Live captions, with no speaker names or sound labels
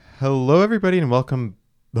Hello, everybody, and welcome.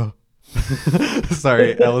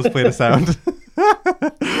 Sorry, Ellis played a sound.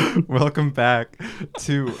 Welcome back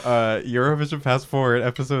to Eurovision Fast Forward,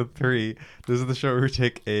 episode 3. This is the show where we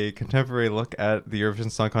take a contemporary look at the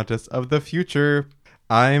Eurovision Song Contest of the future.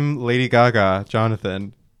 I'm Lady Gaga,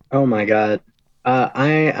 Jonathan. Oh my God.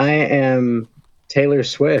 I am Taylor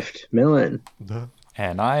Swift, Millen.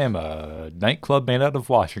 And I am a nightclub made out of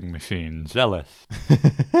washing machines, Ellis.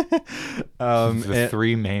 The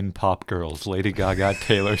three main pop girls, Lady Gaga,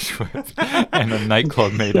 Taylor Swift, and a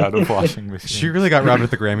nightclub made out of washing machines. She really got robbed at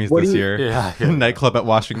the Grammys this year. Yeah. Nightclub at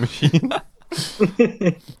washing machine.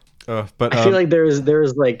 But I feel like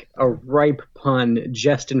there's like a ripe pun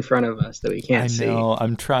just in front of us that we can't see. I know.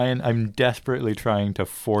 I'm desperately trying to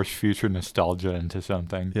force future nostalgia into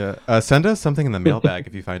something. Yeah. Send us something in the mailbag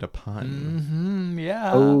if you find a pun.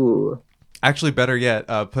 Yeah. Oh. Actually, better yet,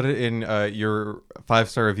 put it in your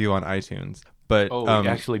 5-star review on iTunes. But we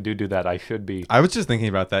actually do that. I should be. I was just thinking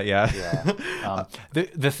about that. Yeah.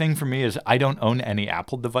 The thing for me is I don't own any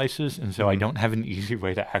Apple devices, and so I don't have an easy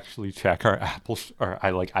way to actually check our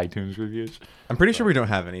iTunes reviews. I'm pretty sure we don't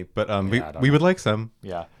have any, but we would like some.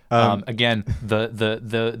 Yeah. Again,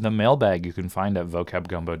 the mailbag you can find at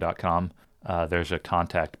vocabgumbo.com. There's a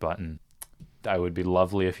contact button. I would be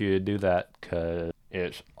lovely if you would do that because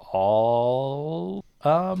it's all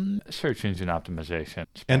search engine optimization.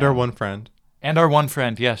 And our one friend. And our one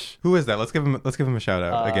friend, yes. Who is that? Let's give him a shout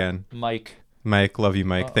out again. Mike. Mike, love you,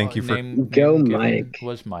 Mike. Thank you for Mike.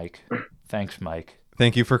 Was Mike. Thanks, Mike.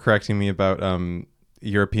 Thank you for correcting me about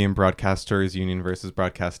European Broadcasters Union versus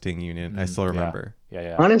Broadcasting Union. I still remember.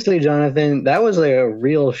 Yeah. Honestly, Jonathan, that was like a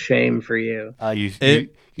real shame for you. You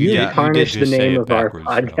tarnished the name of our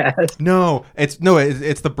podcast. No, it's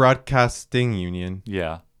the Broadcasting Union.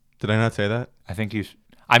 Yeah. Did I not say that? I think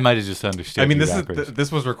I might have just understood. I mean, this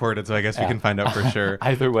was recorded, so I guess we can find out for sure.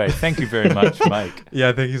 Either way, thank you very much, Mike.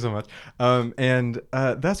 Yeah, thank you so much. And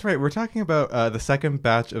that's right. We're talking about the second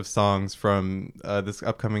batch of songs from this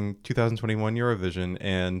upcoming 2021 Eurovision.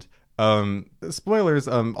 And spoilers,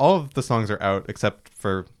 all of the songs are out except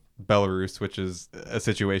for Belarus, which is a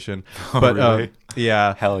situation. But really?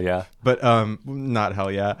 Yeah. Hell yeah. But not hell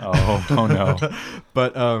yeah. Oh no.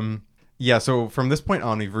 But yeah, so from this point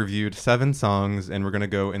on, we've reviewed 7 songs, and we're going to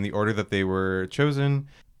go in the order that they were chosen,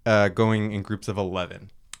 going in groups of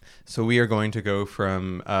 11. So we are going to go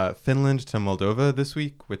from Finland to Moldova this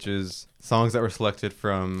week, which is songs that were selected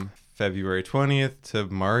from February 20th to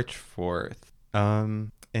March 4th.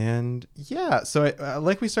 And yeah, so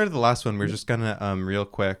like we started the last one, we're just going to real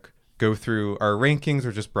quick go through our rankings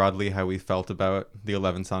or just broadly how we felt about the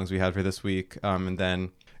 11 songs we had for this week, and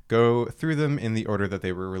then go through them in the order that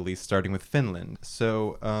they were released, starting with Finland.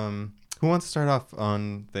 So who wants to start off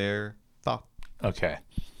on their thought? Okay.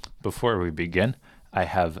 Before we begin, I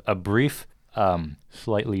have a brief,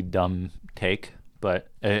 slightly dumb take, but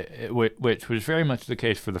which was very much the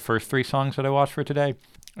case for the first 3 songs that I watched for today,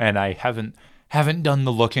 and I haven't done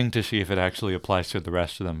the looking to see if it actually applies to the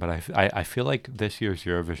rest of them, but I feel like this year's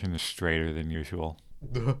Eurovision is straighter than usual.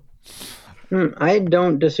 I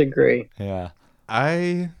don't disagree. Yeah.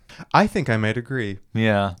 I think I might agree.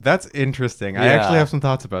 Yeah. That's interesting. Yeah. I actually have some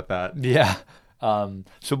thoughts about that. Yeah.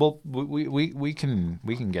 So we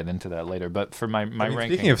can get into that later. But for my ranking,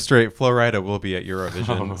 speaking of straight, Flo Rida will be at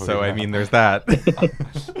Eurovision. Yeah. I mean, there's that.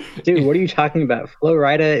 Dude, what are you talking about? Flo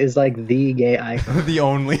Rida is like the gay icon. the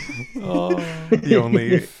only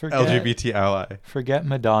LGBT ally. Forget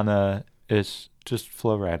Madonna. It's just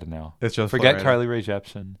Flo Rida now. It's just forget Flo Rida. Carly Rae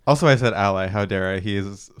Jepsen. Also, I said ally. How dare I? He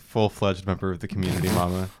is a full-fledged member of the community,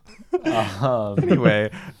 mama. Anyway,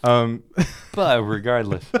 but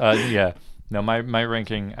regardless, yeah. No, my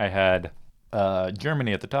ranking, I had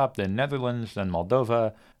Germany at the top, then Netherlands, then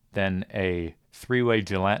Moldova, then a 3-way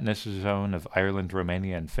gelatinous zone of Ireland,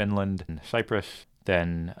 Romania, and Finland, and Cyprus,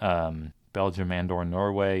 then Belgium and/or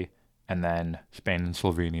Norway, and then Spain and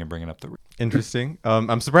Slovenia bringing up the rear. Interesting.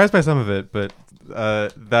 I'm surprised by some of it, but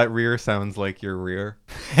that rear sounds like your rear.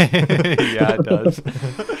 Yeah, it does.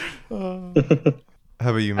 How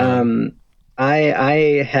about you, man?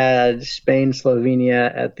 I had Spain,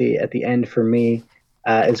 Slovenia at the end for me,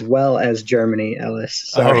 as well as Germany, Ellis.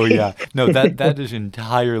 Sorry. Oh yeah, no, that is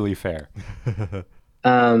entirely fair.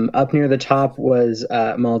 Up near the top was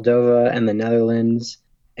Moldova and the Netherlands,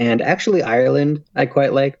 and actually Ireland I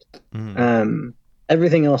quite liked.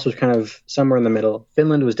 Everything else was kind of somewhere in the middle.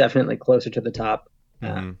 Finland was definitely closer to the top,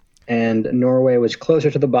 and Norway was closer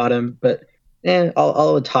to the bottom, but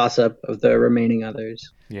all a toss-up of the remaining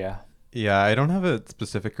others. Yeah, I don't have a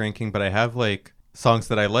specific ranking, but I have like songs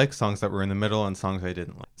that I like, songs that were in the middle, and songs I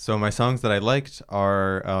didn't like. So my songs that I liked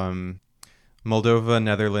are Moldova,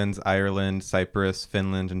 Netherlands, Ireland, Cyprus,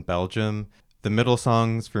 Finland, and Belgium. The middle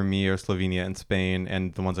songs for me are Slovenia and Spain,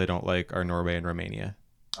 and the ones I don't like are Norway and Romania.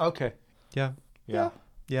 Okay. Yeah. Yeah.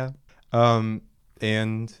 Yeah.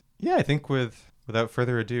 And yeah, I think without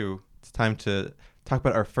further ado, it's time to talk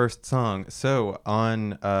about our first song. So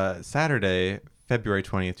on Saturday, February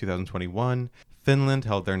 20th, 2021, Finland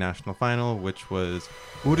held their national final, which was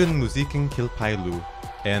Uuden musiikin kilpailu.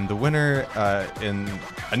 And the winner in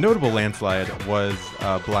a notable landslide was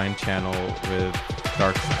Blind Channel with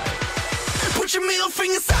Dark Side. Put your middle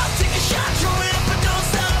fingers out, take a shot, throw it up and don't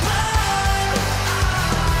stop.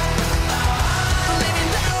 Living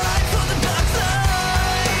that life on the dark side.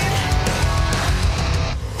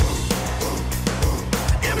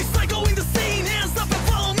 Every psycho in the scene, hands up and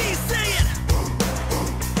follow me, say it.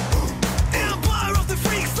 Empire of the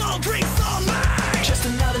freaks, all drinks, all night. Just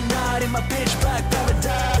another night in my pitch black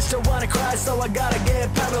paradise. Don't wanna cry, so I gotta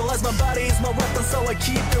get paralyzed. My body is my weapon, so I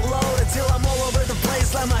keep it loaded till I'm all over the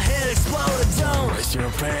place, like my head exploded. Don't waste your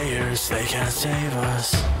prayers, they can't save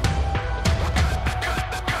us.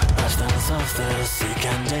 Lifestyles of the sick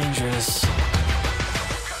and dangerous.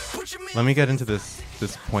 Let me get into this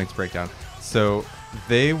points breakdown. So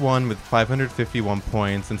they won with 551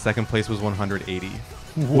 points, and second place was 180.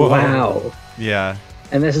 Whoa. Wow. Yeah.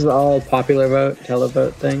 And this is all popular vote,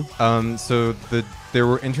 televote thing? So there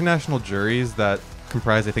were international juries that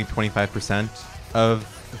comprised, I think, 25% of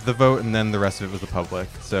the vote, and then the rest of it was the public.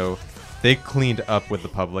 So they cleaned up with the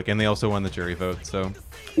public, and they also won the jury vote. So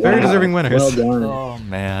very Wow. deserving winners. Well done. Oh,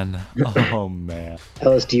 man. Oh, man.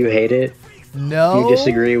 Ellis, do you hate it? No. Do you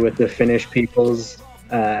disagree with the Finnish people's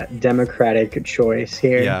democratic choice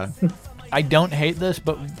here? Yeah. I don't hate this,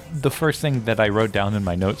 but the first thing that I wrote down in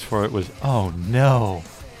my notes for it was, oh, no.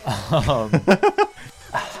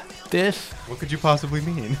 This, What could you possibly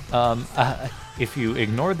mean? if you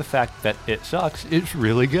ignore the fact that it sucks, it's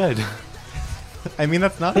really good. I mean,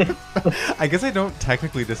 that's not... I guess I don't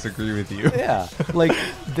technically disagree with you. Yeah, like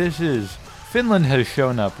Finland has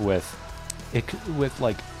shown up with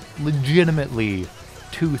like legitimately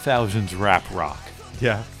 2000s rap rock.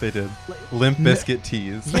 Yeah, they did. Limp Bizkit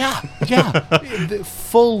tease. Yeah,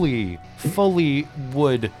 fully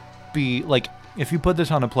would be like, if you put this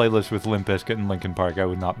on a playlist with Limp Bizkit and Linkin Park, I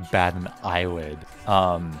would not bat an eyelid.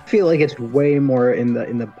 I feel like it's way more in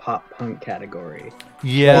the pop punk category.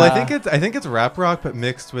 Yeah, Well, I think it's rap rock, but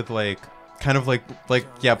mixed with like kind of like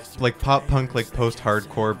pop punk, like post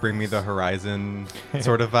hardcore, Bring Me the Horizon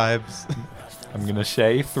sort of vibes. I'm gonna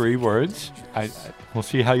say 3 words. We'll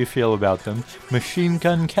see how you feel about them. Machine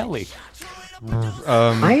Gun Kelly.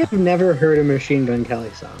 I have never heard a Machine Gun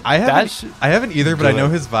Kelly song. I haven't either, but I know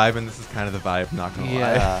good. his vibe, and this is kind of the vibe. Not gonna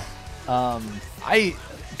lie. Yeah.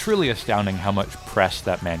 Truly astounding how much press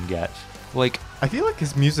that man gets. Like, I feel like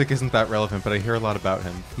his music isn't that relevant, but I hear a lot about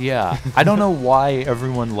him. yeah, I don't know why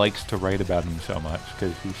everyone likes to write about him so much,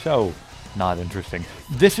 because he's so not interesting.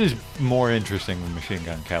 This is more interesting than Machine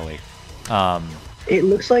Gun Kelly. It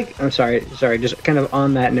looks like, I'm sorry, just kind of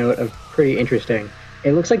on that note of pretty interesting.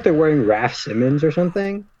 It looks like they're wearing Raf Simons or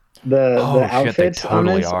something. The outfits they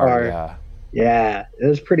totally on this are. yeah, it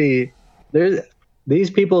was pretty. These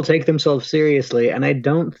people take themselves seriously, and I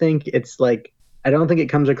don't think it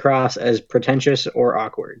comes across as pretentious or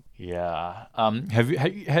awkward. Yeah.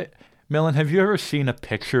 Millen, have you ever seen a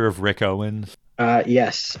picture of Rick Owens?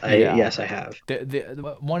 Yes, Yeah. I have.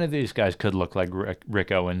 One of these guys could look like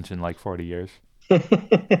Rick Owens in like 40 years.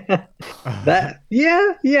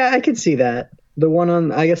 Yeah, I could see that. The one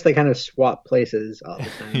on, I guess they kind of swap places all the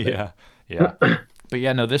time. Yeah. But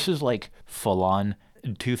yeah, no, this is like full on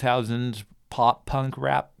 2000s pop punk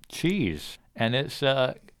rap cheese. And it's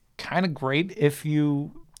kind of great if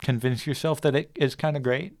you convince yourself that it is kind of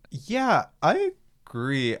great. Yeah, I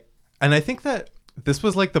agree, and I think that this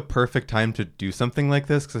was like the perfect time to do something like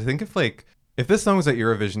this, because I think if this song was at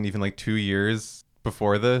Eurovision even like 2 years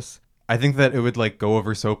before this, I think that it would like go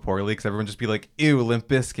over so poorly because everyone would just be like, "Ew, Limp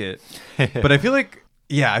Bizkit." But I feel like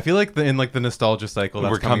in like the nostalgia cycle,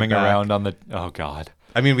 that's We're coming back. around on the, oh God.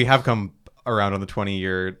 I mean, we have come around on the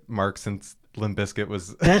 20-year mark since Limp Bizkit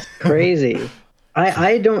was. That's crazy.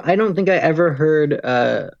 I don't think I ever heard.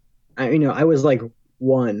 I was like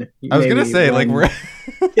 1. I was gonna say like we're.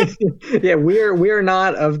 Yeah, we're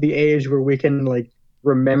not of the age where we can like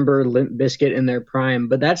remember Limp Bizkit in their prime,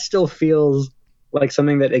 but that still feels like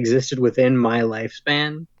something that existed within my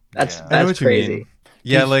lifespan. That's I know what you crazy. mean.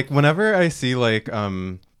 Yeah, like whenever I see like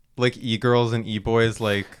e-girls and e-boys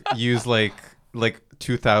like use like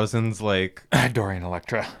 2000s like Dorian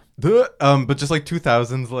Electra. but just like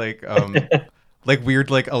 2000s like weird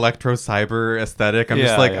like electro cyber aesthetic. I'm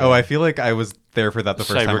just Yeah, like, yeah. oh, I feel like I was there for that the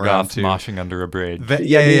first time around Cybergoth too. moshing under a bridge.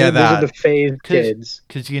 Yeah, Those are the that. phase kids.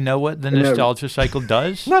 Because you know what the No. nostalgia cycle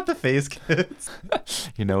does? Not the phase kids.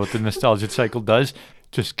 You know what the nostalgia cycle does?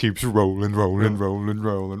 Just keeps rolling.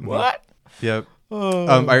 What? Yep.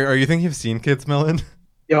 Oh. Are you thinking of Scene Kids, Melon?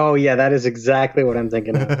 Oh yeah, that is exactly what I'm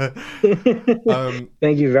thinking of. um,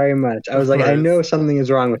 Thank you very much. I was like, I course. know something is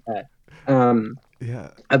wrong with that. yeah.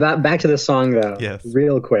 About back to the song though, Yes.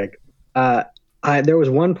 real quick. There was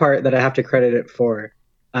one part that I have to credit it for.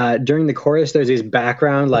 During the chorus, there's these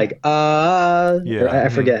background like Yeah. I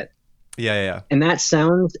forget, Yeah. and it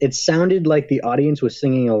sounded like the audience was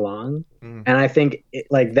singing along, Mm. and I think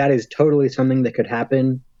that is totally something that could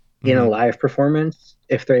happen in a live performance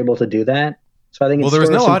if they're able to do that. So I think Well, it's there was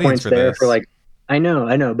sort of no some audience points for there this. for like I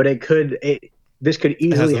know, but this could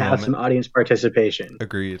easily a have moment. some audience participation,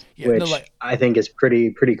 Agreed. Yeah, which no, like, I think is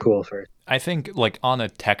pretty cool for. I think like on a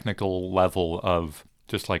technical level of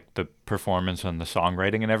just like the performance and the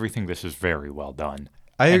songwriting and everything, this is very well done.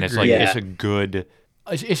 I and agree. it's like Yeah. it's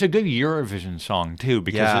a good Eurovision song too,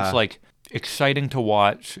 because Yeah. it's like exciting to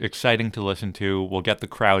watch, exciting to listen to. We'll get the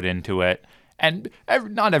crowd into it, and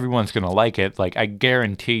not everyone's gonna like it. Like I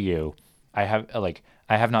guarantee you, I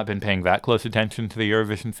have not been paying that close attention to the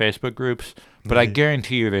Eurovision Facebook groups, but I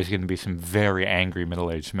guarantee you there's going to be some very angry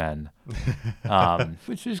middle-aged men,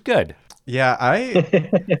 which is good. Yeah,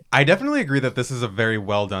 I definitely agree that this is a very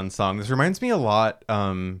well done song. This reminds me a lot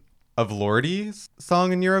of Lordi's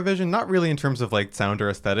song in Eurovision. Not really in terms of like sound or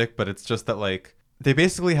aesthetic, but it's just that like they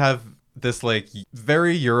basically have this like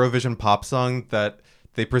very Eurovision pop song that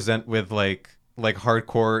they present with like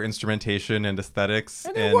hardcore instrumentation and aesthetics,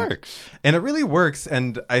 And it works. And it really works.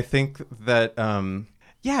 And I think that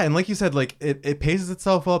yeah, and like you said, like it paces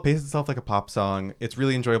itself well, it paces itself like a pop song. It's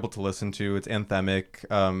really enjoyable to listen to. It's anthemic.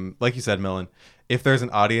 Like you said, Millen, if there's an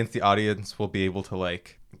audience, the audience will be able to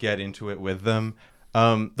like get into it with them.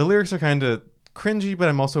 The lyrics are kind of cringy, but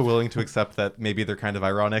I'm also willing to accept that maybe they're kind of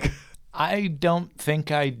ironic. I don't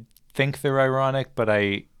think I think they're ironic, but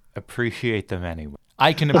I appreciate them anyway.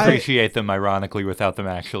 I can appreciate them ironically without them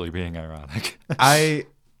actually being ironic. I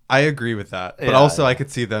agree with that, but Yeah, also yeah. I could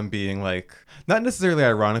see them being like not necessarily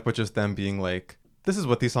ironic, but just them being like, this is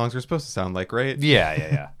what these songs are supposed to sound like, right?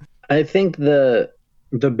 Yeah. I think the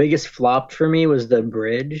biggest flop for me was the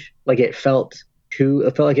bridge. Like it felt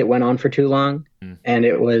like it went on for too long, and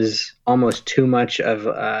it was almost too much of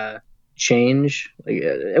a change. Like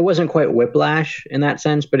it wasn't quite Whiplash in that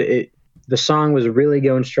sense, but the song was really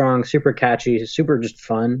going strong, super catchy, super just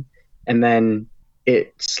fun, and then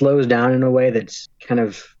it slows down in a way that's kind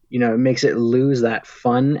of it makes it lose that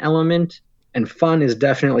fun element. And fun is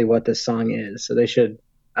definitely what this song is. So they should.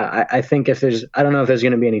 I think I don't know if there's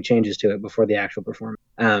going to be any changes to it before the actual performance.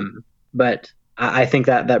 But I think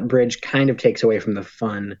that bridge kind of takes away from the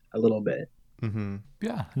fun a little bit. Mm-hmm.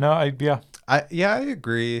 Yeah. No, I agree.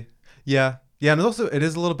 Yeah, and also it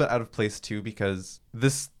is a little bit out of place too because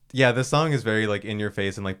this song is very like in your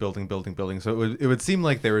face and like building. So it would seem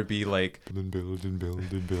like there would be like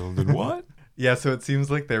building. What? Yeah, so it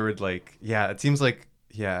seems like there would like it seems like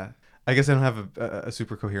I guess I don't have a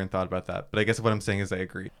super coherent thought about that, but I guess what I'm saying is I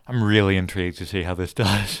agree. I'm really intrigued to see how this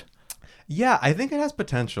does. Yeah, I think it has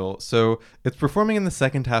potential. So it's performing in the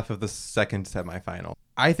second half of the second semifinal.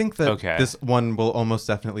 I think that this one will almost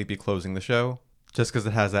definitely be closing the show just because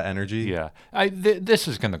it has that energy. Yeah, this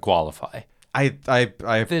is going to qualify. I'm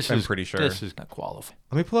pretty sure. This is going to qualify.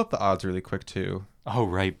 Let me pull up the odds really quick too. Oh,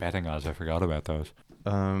 right, betting odds. I forgot about those.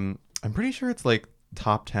 I'm pretty sure it's like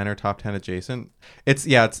top 10 or top 10 adjacent. It's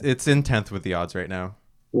in 10th with the odds right now.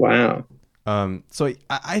 Wow. So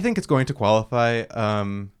I think it's going to qualify.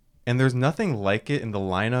 And there's nothing like it in the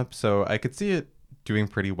lineup, so I could see it doing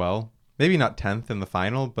pretty well. Maybe not 10th in the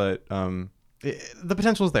final, but the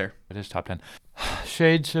potential is there. It is top 10.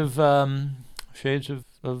 Shades of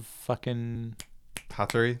fucking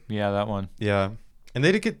Hatsuri. Yeah, that one. Yeah, and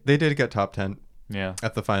they did get top 10. Yeah.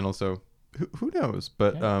 At the final, so who knows?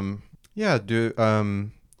 But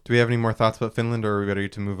do we have any more thoughts about Finland, or are we ready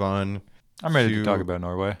to move on? I'm ready to talk about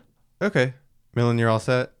Norway. Okay, Millen, you're all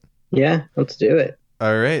set. Yeah, let's do it.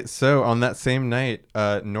 All right, so on that same night,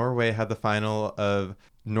 Norway had the final of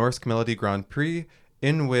Norsk Melody Grand Prix,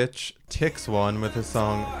 in which Tix won with his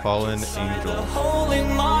song Fallen Angel. Hole in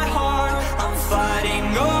my heart, I'm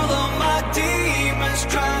fighting all of my demons,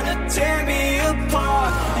 trying to tear me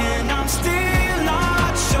apart, and I'm still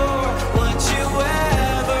not sure what you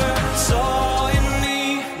ever saw in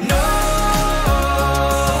me. No,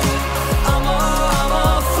 I'm a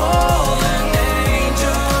fallen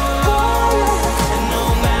angel, and no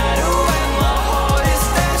matter where my heart is,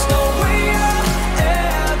 there's no way out.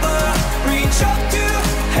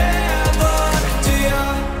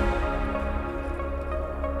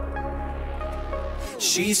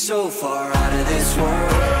 She's so far out of this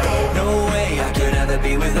world. No way I could ever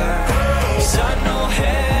be with her. 'Cause I know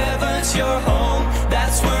heaven's your home.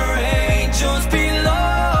 That's where angels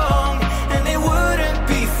belong. And it wouldn't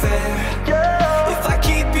be fair if I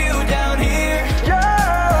keep you down here.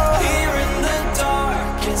 Here in the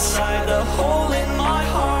dark, inside the hole in my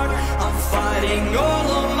heart. I'm fighting all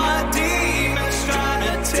of my demons, trying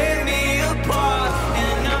to tear me apart.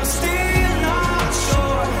 And I'm still not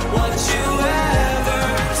sure what you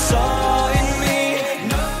ever saw in me.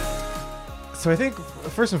 No. So I think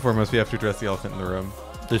first and foremost we have to address the elephant in the room.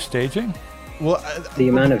 The staging? Well, The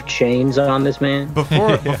amount of chains on this man.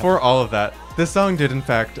 before all of that, this song did in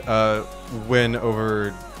fact win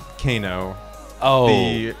over Kano, Oh,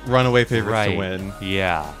 the runaway favorites right. to win.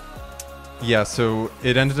 Yeah. Yeah, so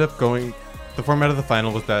it ended up going. The format of the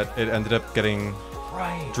final was that it ended up getting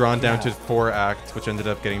Right. drawn down to 4 acts, which ended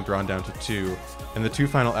up getting drawn down to 2. And the 2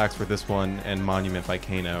 final acts were this one and Monument by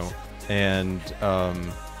Kano. And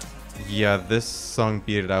yeah, this song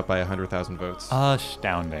beat it out by 100,000 votes.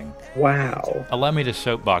 Astounding. Wow. Allow me to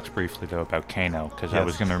soapbox briefly, though, about Kano, because I Yes.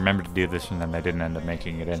 was going to remember to do this, and then I didn't end up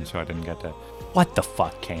making it in, so I didn't get to... What the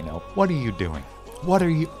fuck, Kano? What are you doing? What are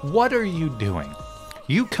you doing?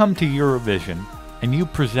 You come to Eurovision, and you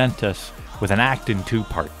present us with an act in 2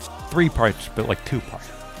 parts. 3 parts, but like 2 parts.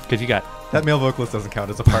 Because you got That male vocalist doesn't count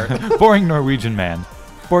as a part. boring Norwegian man,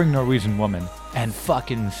 boring Norwegian woman, and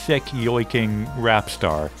fucking sick yoiking rap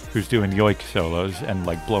star who's doing yoik solos and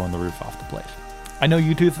like blowing the roof off the place. I know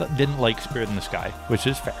you two didn't like Spirit in the Sky, which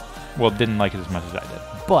is fair. Well, didn't like it as much as I did.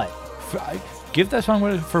 But give that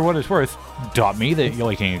song for what it's worth. Taught me that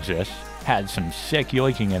yoiking exists. Had some sick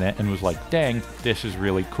yoiking in it and was like, dang, this is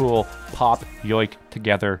really cool. Pop, yoik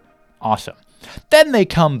together. Awesome. Then they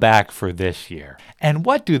come back for this year. And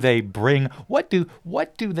what do they bring? What do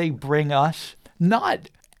they bring us?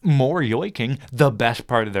 Not more yoiking, the best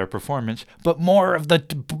part of their performance, but more of the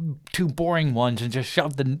 2 boring ones and just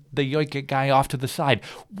shove the yoik guy off to the side.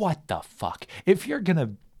 What the fuck? If you're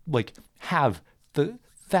gonna like have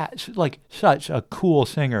such a cool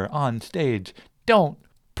singer on stage, don't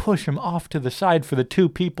push him off to the side for the 2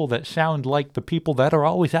 people that sound like the people that are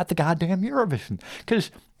always at the goddamn Eurovision. Because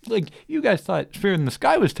like, you guys thought Spirit in the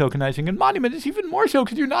Sky was tokenizing, and Monument is even more so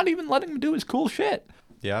because you're not even letting him do his cool shit.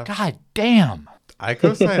 Yeah. God damn. I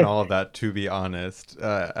co-sign all of that, to be honest,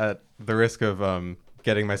 at the risk of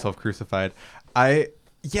getting myself crucified. And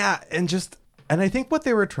I think what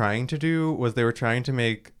they were trying to do was they were trying to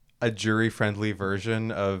make a jury-friendly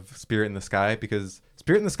version of Spirit in the Sky, because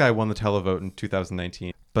Spirit in the Sky won the televote in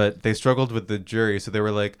 2019, but they struggled with the jury, so they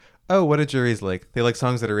were like, oh, what do juries like? They like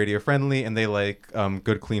songs that are radio-friendly, and they like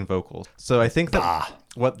good, clean vocals. So I think that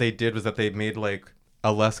what they did was that they made like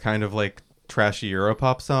a less kind of like trashy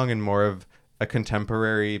Europop song and more of a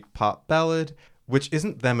contemporary pop ballad, which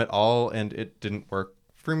isn't them at all, and it didn't work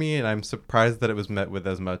for me, and I'm surprised that it was met with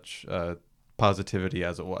as much positivity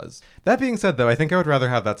as it was. That being said, though, I think I would rather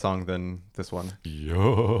have that song than this one.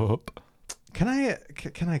 Yup. Can I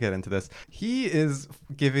get into this? He is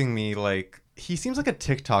giving me like, he seems like a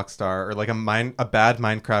TikTok star or like a bad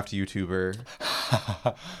Minecraft YouTuber.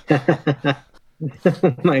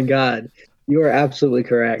 Oh my God. You are absolutely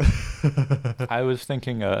correct. I was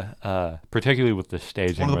thinking, particularly with the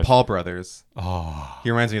staging. One of the Paul brothers. Oh.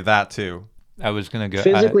 He reminds me of that too. I was gonna go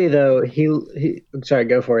Physically, though, he. Sorry,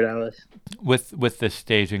 go for it, Alice. with the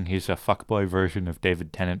staging. He's a fuckboy version of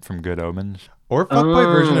David Tennant from Good Omens. Or fuckboy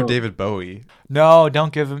version of David Bowie. No,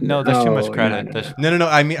 don't give him. No, there's too much No, credit. no, There's- No.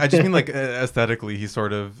 I just mean like aesthetically, he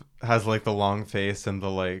sort of has like the long face and the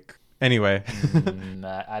like. Anyway.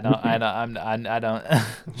 I don't.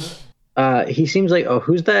 He seems like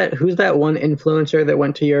who's that one influencer that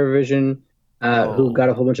went to Eurovision who got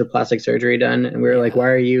a whole bunch of plastic surgery done, and we were like, why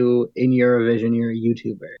are you in Eurovision? You're a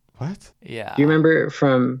YouTuber. What? Yeah. Do you remember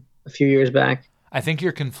from a few years back? I think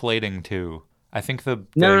you're conflating two. I think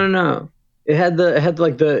No. It had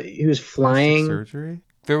like he was flying. Surgery?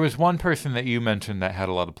 There was one person that you mentioned that had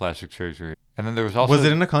a lot of plastic surgery, and then there was also. Was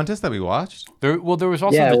it in a contest that we watched? There was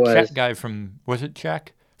also Yeah, the it was. Czech guy from. Was it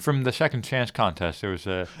Czech? From the Second Chance contest. There was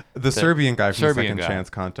the Serbian guy from the Serbian Second guy. Chance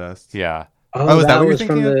contest. Yeah. Oh, is that what you're was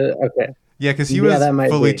from thinking the okay. Yeah, because he Yeah, was that might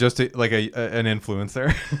fully be. just an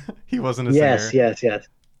influencer. He wasn't a Yes. singer.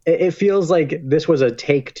 It feels like this was a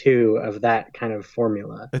take 2 of that kind of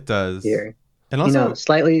formula It does. here. And also,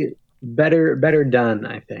 Slightly better done,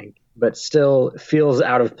 I think, but still feels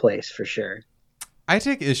out of place for sure. I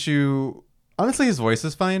take issue. Honestly, his voice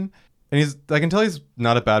is fine, and I can tell he's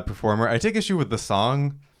not a bad performer. I take issue with the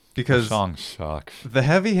song because The song sucks. the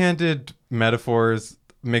heavy-handed metaphors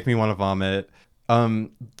make me want to vomit.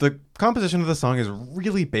 The composition of the song is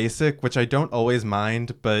really basic, which I don't always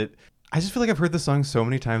mind, but I just feel like I've heard the song so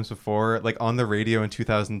many times before, like on the radio in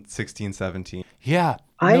 2016, 17. Yeah.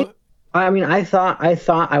 I mean, I thought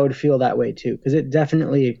I would feel that way too, because it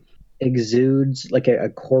definitely exudes like a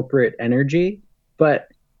corporate energy. But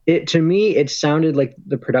to me, it sounded like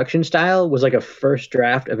the production style was like a first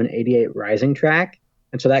draft of an 88 Rising track,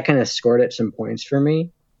 and so that kind of scored it some points for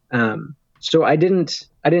me. So I didn't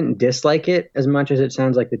dislike it as much as it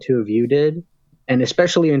sounds like the two of you did, and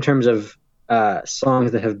especially in terms of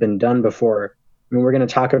songs that have been done before. I mean, we're going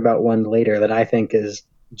to talk about one later that I think is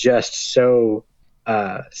just so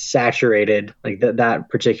saturated, like that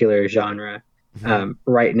particular genre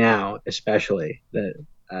right now, especially that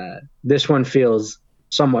this one feels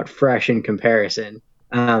somewhat fresh in comparison.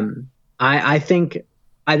 I think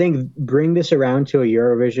bring this around to a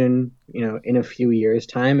Eurovision, in a few years'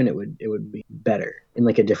 time, and it would be better in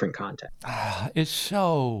like a different context. It's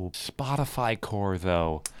so Spotify core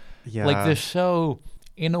though. Yeah. Like they're so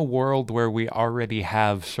in a world where we already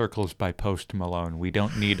have Circles by Post Malone. We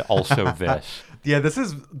don't need also this. Yeah, this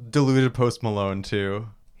is diluted Post Malone too.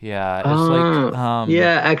 Yeah, it's like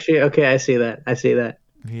yeah, actually, okay, I see that.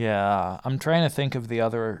 Yeah, I'm trying to think of the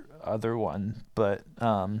other one, but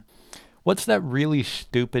what's that really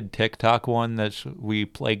stupid TikTok one that's we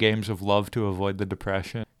play games of love to avoid the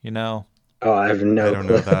depression? You know? Oh, I have no I don't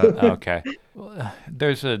know that. Okay.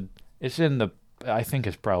 It's in the, I think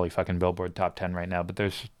it's probably fucking Billboard Top 10 right now, but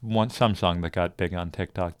there's some song that got big on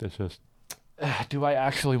TikTok that's just, do I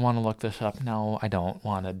actually want to look this up? No, I don't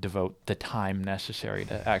want to devote the time necessary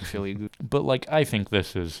to actually, but like, I think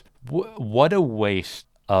this is, what a waste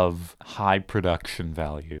of high production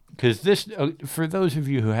value. Because this, for those of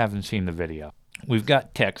you who haven't seen the video, we've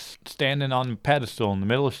got Tix standing on a pedestal in the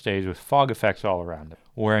middle of the stage with fog effects all around it,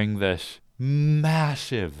 wearing this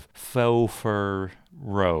massive faux fur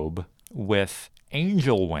robe with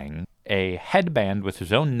angel wing, a headband with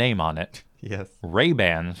his own name on it, Yes.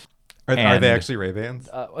 Ray-Bans. Are they actually Ray-Bans?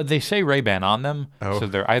 They say Ray-Ban on them, Oh. so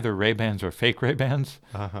they're either Ray-Bans or fake Ray-Bans.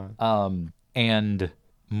 Uh-huh. And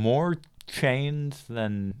more chains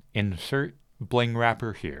than insert bling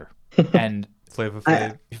rapper here. And Flava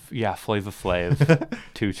Flav. yeah, Flava Flav,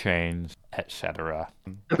 2 Chainz, etc.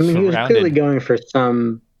 I mean, he was clearly going for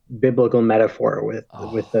some biblical metaphor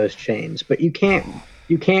with those chains, but you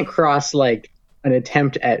can't cross like an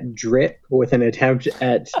attempt at drip with an attempt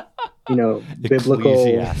at biblical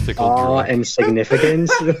Ecclesiastical awe drip. and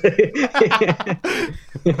significance.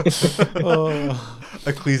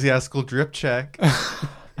 Ecclesiastical drip check.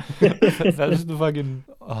 That's the fucking,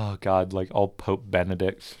 oh god, like all Pope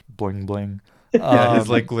Benedict's bling bling. Yeah, his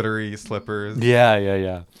like glittery slippers.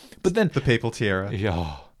 Yeah. But then The papal tiara.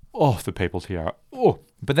 yeah, the papal tiara. Oh,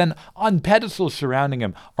 but then on pedestals surrounding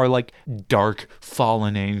him are like dark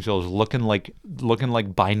fallen angels looking like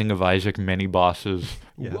Binding of Isaac mini bosses,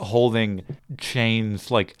 Yes. holding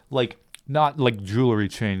chains like not like jewelry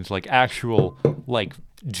chains, like actual like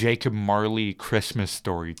Jacob Marley Christmas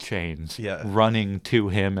Story chains, Yeah. running to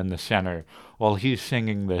him in the center while he's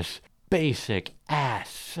singing this basic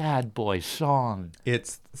ass sad boy song.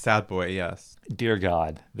 It's Sad Boy, yes. Dear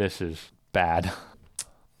God, this is bad.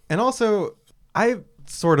 And also, I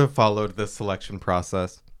sort of followed this selection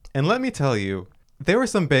process. And let me tell you, there were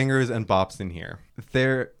some bangers and bops in here.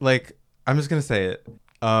 They're like, I'm just going to say it.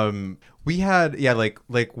 We had, like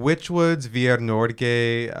Witchwoods, VR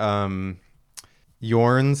Norge,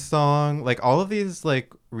 Yorn's song, like all of these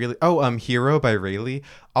like really Hero by Rayleigh,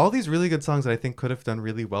 all these really good songs that I think could have done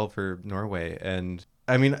really well for Norway. And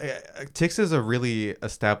I mean, Tix is a really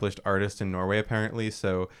established artist in Norway apparently,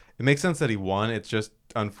 so it makes sense that he won. It's just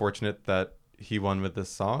unfortunate that he won with this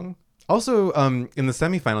song. Also, in the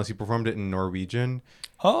semifinals, he performed it in Norwegian.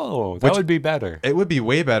 Oh, that would be better. It would be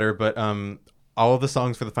way better, but all of the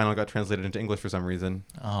songs for the final got translated into English for some reason.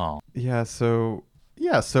 Oh.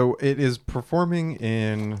 So it is performing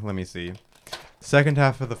in, let me see, second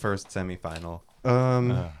half of the first semifinal.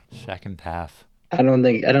 Second half. I don't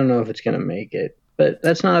know if it's gonna make it, but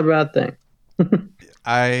that's not a bad thing.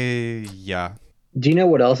 Do you know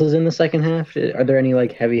what else is in the second half? Are there any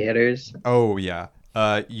like heavy hitters? Oh yeah.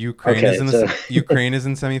 Ukraine Okay, is in Ukraine is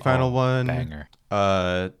in semifinal one. Banger.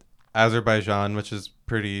 Azerbaijan, which is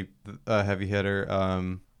pretty heavy hitter.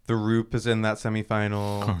 The Roop is in that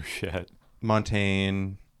semifinal. Oh shit.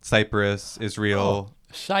 Montaigne, Cyprus, Israel.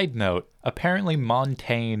 Side note, apparently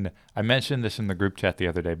Montaigne, I mentioned this in the group chat the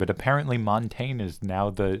other day, but apparently Montaigne is now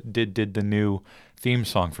did the new theme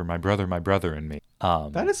song for My Brother and Me.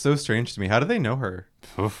 That is so strange to me. How do they know her?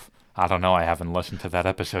 Oof, I don't know, I haven't listened to that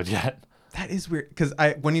episode yet. That is weird because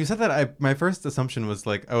when you said that, my first assumption was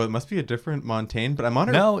like, oh, it must be a different Montaigne, but I'm on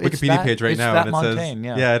her Wikipedia page right now, and it Montaigne,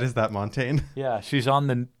 says, yeah, it is that Montaigne. Yeah, she's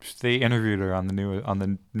on they interviewed her on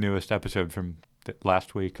the newest episode from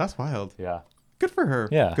last week. That's wild. Yeah, good for her.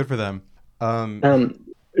 Yeah, good for them.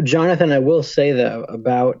 Jonathan, I will say though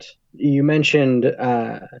about you mentioned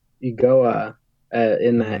Igoa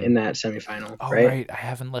in that semifinal, right? Right. I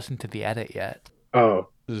haven't listened to the edit yet. Oh,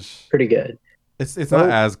 pretty good. It's not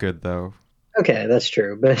as good though. Okay, that's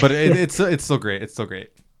true, but it's still great. It's still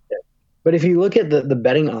great. Yeah. But if you look at the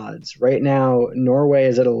betting odds right now, Norway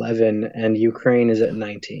is at 11 and Ukraine is at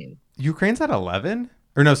 19. Ukraine's at 11?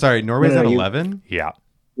 Or no, sorry, Norway's at 11? Yeah.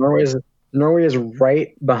 Norway is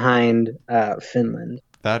right behind Finland.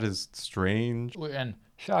 That is strange. And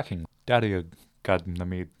shocking. Daria got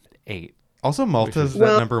them 8. Also, Malta's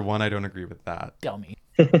at number 1. I don't agree with that. Dummy.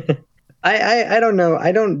 I don't know.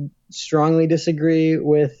 I don't strongly disagree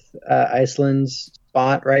with Iceland's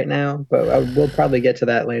spot right now, but we'll probably get to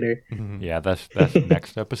that later. Mm-hmm. Yeah, that's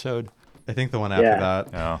next episode. I think the one after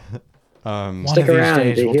that. Oh. Stick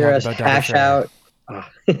around to hear us hash out. Oh.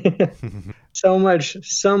 so much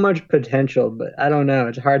potential, but I don't know.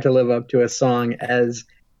 It's hard to live up to a song as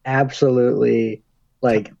absolutely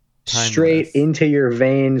like straight into your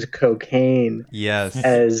veins cocaine. Yes.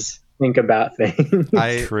 As Think About Things.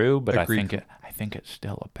 True, but I think it's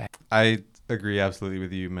still a bad. I agree absolutely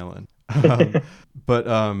with you, Millen. But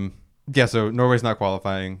yeah, so Norway's not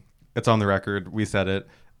qualifying. It's on the record. We said it.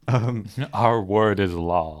 Our word is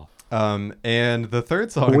law. And the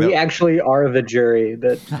third song, we actually are the jury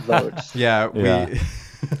that votes. Yeah.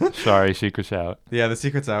 Sorry, secret's out. Yeah, the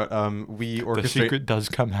secret's out. We orchestrate. The secret does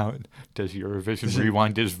come out. Does Eurovision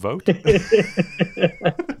rewind his vote?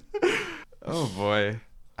 Oh boy,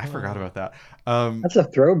 I forgot about that. That's a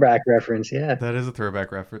throwback reference. Yeah, that is a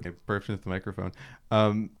throwback reference. I burped into the microphone.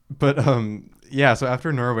 Yeah. So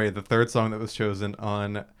after Norway, the third song that was chosen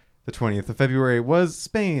on the 20th of February was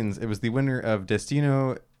Spain's. It was the winner of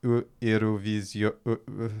Destino Eurovisio.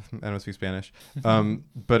 I don't speak Spanish.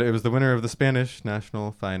 But it was the winner of the Spanish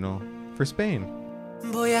national final for Spain.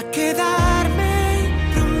 Voy a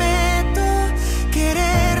quedarme, prometo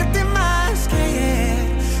quererte más que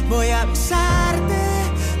ayer. Voy a besarte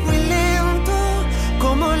muy lento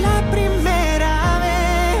como la primera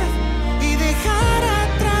vez y dejar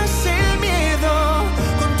atrás el miedo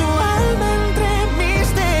con tu alma entre mis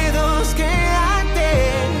dedos.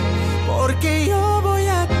 Quédate porque yo voy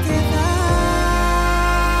a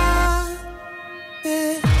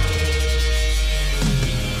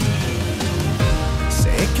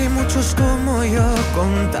que muchos como yo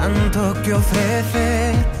con tanto que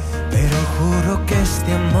ofrecer, pero juro que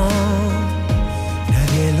este amor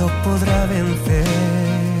nadie lo podrá vencer.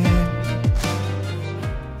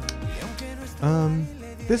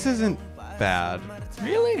 This isn't bad.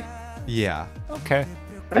 Really? Yeah. Okay.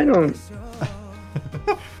 I don't.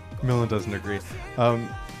 Millen doesn't agree.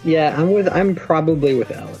 Yeah, I'm probably with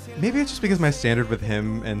Ellen. Maybe it's just because my standard with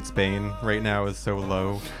him and Spain right now is so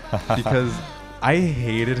low, because I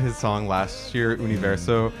hated his song last year,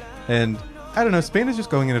 Universo, and I don't know, Spain is just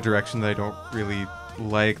going in a direction that I don't really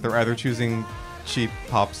like. They're either choosing cheap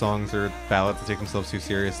pop songs or ballads that take themselves too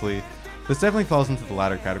seriously. This definitely falls into the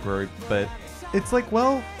latter category, but it's like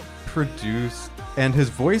well produced, and his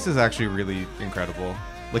voice is actually really incredible.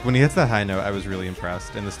 Like when he hits that high note, I was really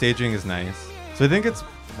impressed, and the staging is nice. So I think it's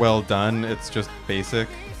well done. It's just basic.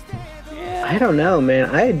 I don't know, man.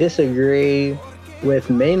 I disagree with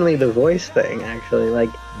mainly the voice thing, actually. Like,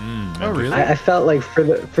 oh really? I felt like for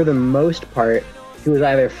the most part, he was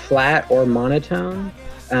either flat or monotone,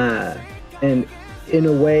 and in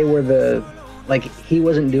a way where he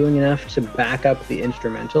wasn't doing enough to back up the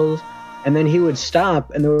instrumentals, and then he would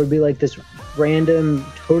stop, and there would be like this random,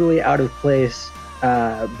 totally out of place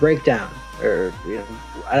breakdown, or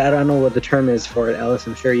I don't know what the term is for it, Ellis.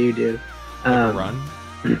 I'm sure you do. Like a run?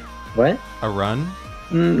 What? A run?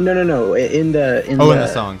 No. In the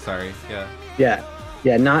song. Sorry. Yeah.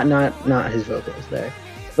 Yeah. Not his vocals there,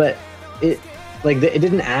 but it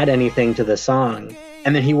didn't add anything to the song,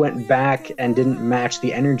 and then he went back and didn't match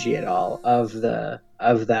the energy at all of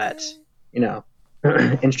that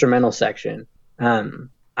instrumental section.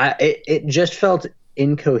 It just felt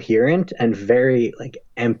incoherent and very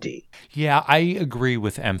empty. Yeah, I agree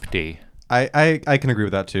with empty. I can agree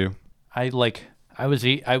with that too. I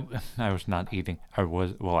was not eating. I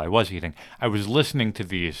was eating. I was listening to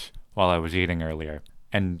these while I was eating earlier.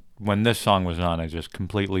 And when this song was on, I just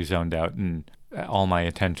completely zoned out and all my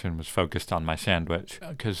attention was focused on my sandwich.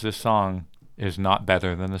 Because this song is not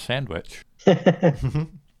better than the sandwich.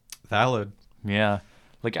 Valid. Yeah.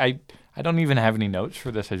 I don't even have any notes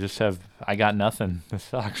for this. I got nothing. This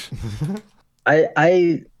sucks.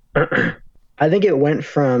 I I think it went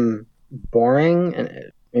from boring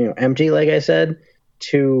and empty, like I said,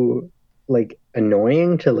 to like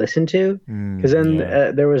annoying to listen to. Because then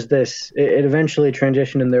there was this. It eventually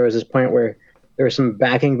transitioned, and there was this point where there were some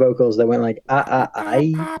backing vocals that went like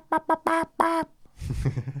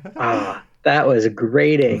that was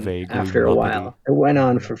grating. Vaguely after a muppety. while. It went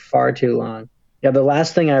on for far too long. Yeah, the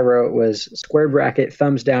last thing I wrote was square bracket,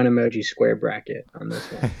 thumbs down emoji, square bracket on this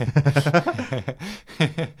one.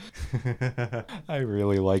 I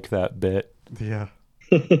really like that bit. Yeah.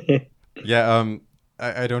 Yeah,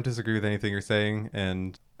 I don't disagree with anything you're saying,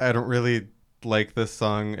 and I don't really like this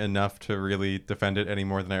song enough to really defend it any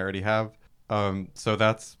more than I already have. So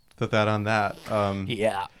that's that on that.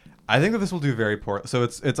 Yeah. I think that this will do very poor. So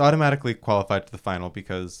it's automatically qualified to the final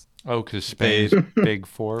because Oh, because Spain's big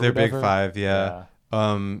four. they're big whatever? five, yeah.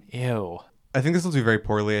 Ew. I think this will do very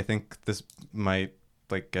poorly. I think this might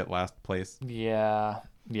like get last place. Yeah.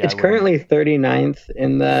 It's currently 39th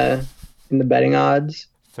in the betting odds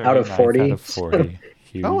out of 40. Out of 40.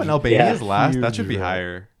 Huge. Oh, and Albania's Yeah. last. That should be Huge.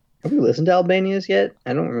 higher. Have we listened to Albania's yet?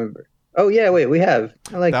 I don't remember. Oh yeah, wait, we have.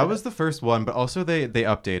 I like That was the first one, but also they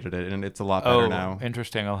updated it and it's a lot better now.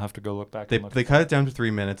 Interesting. I'll have to go look back. They and look. they cut it down to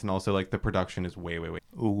 3 minutes, and also like the production is way.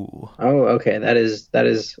 Ooh. Oh, okay. That is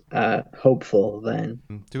hopeful then.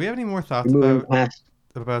 Do we have any more thoughts Moving past.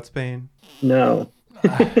 about Spain? No.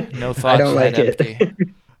 No thoughts. I don't that like it. empty.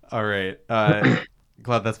 All right.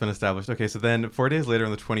 Glad that's been established. Okay, so then 4 days later,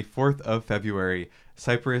 on the 24th of February,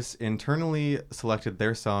 Cyprus internally selected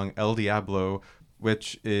their song El Diablo,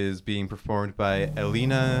 which is being performed by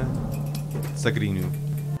Elena Sagrinou.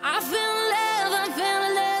 I fell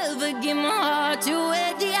in love, but give my heart to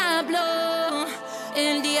El Diablo,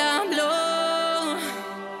 El Diablo.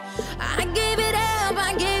 I gave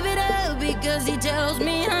it up because he tells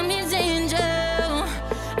me I'm his angel,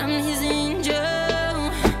 I'm his angel.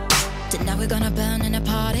 Tonight we're gonna burn in a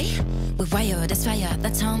party. We wire this fire,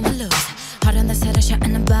 that's how we lose. Hard on the set of shot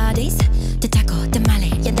in the bodies. The taco, the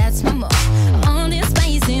male, yeah, that's my move. All this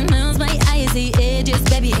spicy melts my icy edges,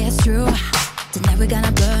 baby, it's true. Tonight we're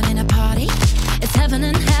gonna burn in a party. It's heaven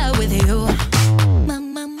and hell with you.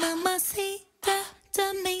 Mama, see,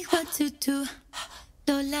 tell me what to do.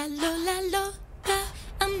 Lola,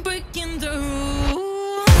 I'm breaking the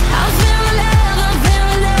rules. I fell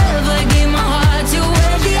in love, I gave my heart to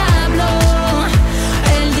El Diablo,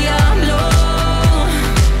 El Diablo.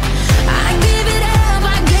 I gave it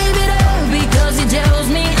up because he tells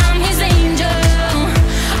me I'm his angel,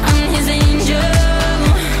 I'm his angel.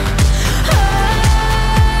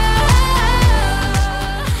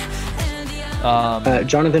 Oh, El Diablo.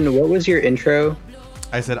 Jonathan, what was your intro?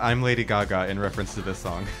 I said I'm Lady Gaga in reference to this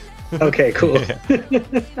song. Okay, cool.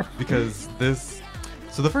 Because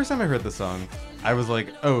so the first time I heard the song, I was like,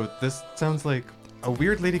 oh, this sounds like a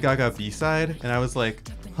weird Lady Gaga B-side, and I was like,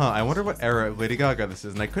 I wonder what era of Lady Gaga this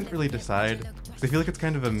is, and I couldn't really decide. I feel like it's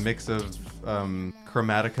kind of a mix of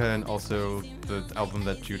Chromatica and also the album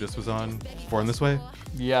that Judas was on, Born This Way.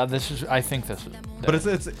 Yeah, I think this is. But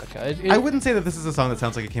it's Okay. I wouldn't say that this is a song that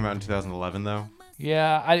sounds like it came out in 2011, though.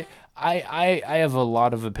 Yeah, I have a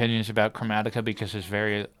lot of opinions about Chromatica because it's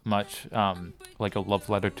very much like a love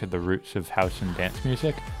letter to the roots of house and dance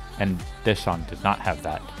music, and this song does not have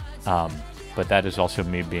that. But that is also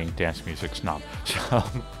me being dance music snob. So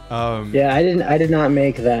Yeah, I did not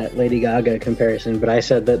make that Lady Gaga comparison, but I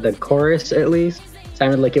said that the chorus, at least,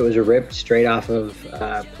 sounded like it was ripped straight off of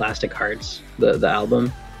Plastic Hearts, the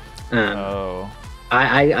album.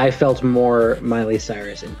 I felt more Miley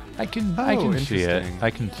Cyrus in. I can see it. interesting.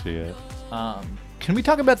 I can see it. Can we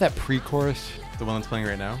talk about that pre-chorus? The one that's playing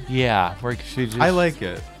right now. Yeah, where she just I like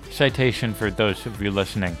it. citation for those of you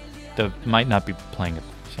listening that might not be playing at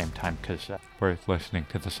the same time because we're listening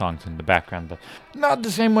to the songs in the background, but not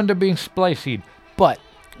the same when they're being spliced. But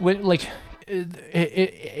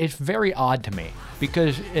it's very odd to me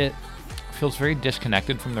because it feels very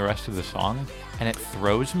disconnected from the rest of the song, and it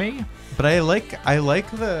throws me. But I like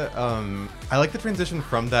the transition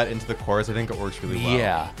from that into the chorus. I think it works really well.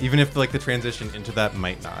 Yeah. Even if like the transition into that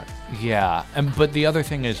might not. Yeah, but the other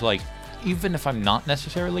thing is like, even if I'm not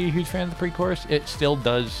necessarily a huge fan of the pre-chorus, it still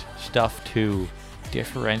does stuff to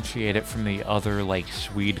differentiate it from the other like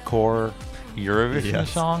Swedecore Eurovision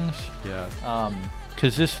Yes. songs. Yeah.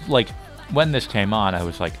 Because this, like, when this came on, I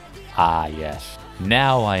was like, ah, yes,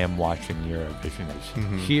 now I am watching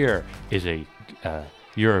Eurovision. Here is a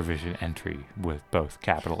Eurovision entry with both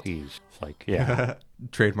capital E's. It's like, yeah.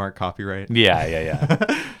 Trademark copyright. Yeah.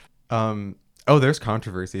 Oh, there's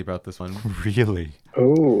controversy about this one. Really?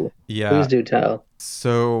 Oh, Yeah. please do tell.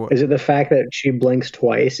 So, Is it the fact that she blinks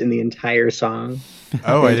twice in the entire song?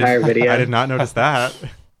 oh, the entire video? I did not notice that.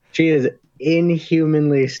 She is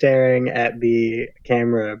inhumanly staring at the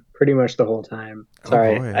camera pretty much the whole time.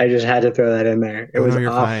 Sorry, boy. I just had to throw that in there. It Oh, was no,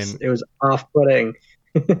 you're off. fine. It was off-putting.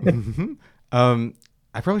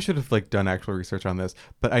 I probably should have like done actual research on this,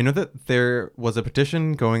 but I know that there was a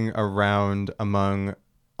petition going around among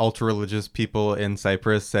ultra religious people in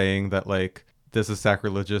Cyprus saying that like this is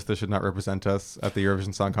sacrilegious, this should not represent us at the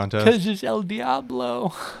Eurovision Song Contest. Because it's El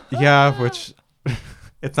Diablo. Yeah, which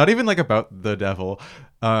it's not even like about the devil.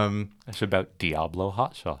 It's about Diablo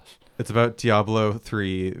hot sauce. It's about Diablo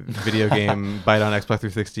 3 video game bite on Xbox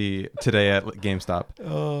 360 today at GameStop.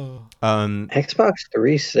 Oh. Xbox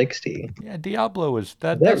 360. Yeah, Diablo was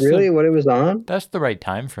that. Is that really what it was on? That's the right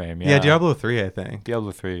time frame. Yeah, Diablo 3, I think.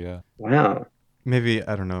 Diablo 3, yeah. Wow. Maybe,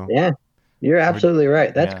 I don't know. Yeah, you're absolutely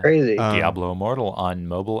right. That's Yeah. crazy. Diablo Immortal on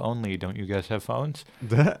mobile only. Don't you guys have phones?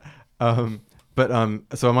 So I'm on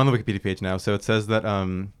the Wikipedia page now. So it says that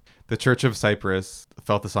the Church of Cyprus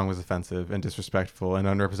felt the song was offensive and disrespectful and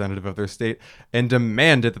unrepresentative of their state and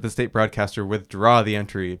demanded that the state broadcaster withdraw the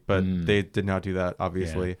entry, but they did not do that,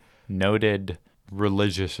 obviously. Yeah. Noted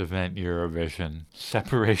religious event Eurovision.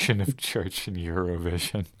 Separation of church and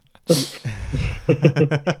Eurovision.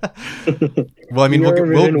 Well, I mean, we'll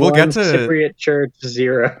Eurovision get 1, to Cypriot Church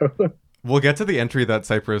 0. we'll get to the entry that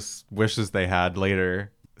Cyprus wishes they had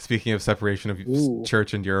later. Speaking of separation of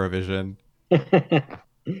church and Eurovision.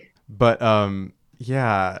 But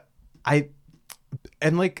yeah,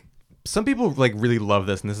 like some people like really love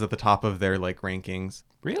this, and this is at the top of their like rankings.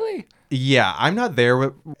 Really? Yeah, I'm not there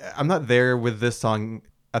with this song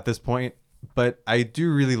at this point, but I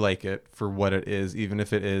do really like it for what it is, even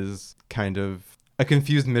if it is kind of a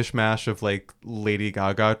confused mishmash of like Lady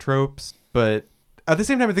Gaga tropes. But at the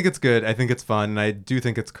same time, I think it's good. I think it's fun, and I do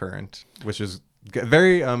think it's current, which is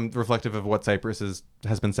very reflective of what Cyprus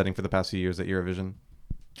has been setting for the past few years at Eurovision.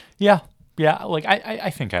 Yeah. Like I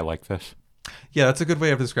think I like this. Yeah, that's a good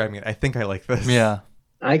way of describing it. I think I like this. Yeah.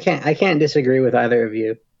 I can't disagree with either of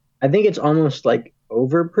you. I think it's almost like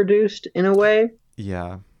overproduced in a way.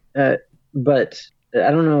 Yeah. But I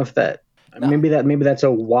don't know if that maybe that's a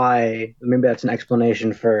why. Maybe that's an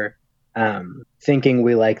explanation for thinking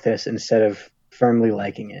we like this instead of firmly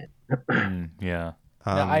liking it. Yeah.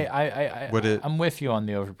 Would it? I'm with you on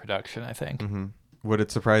the overproduction, I think. Mm-hmm. Would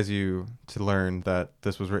it surprise you to learn that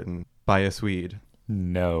this was written by a Swede?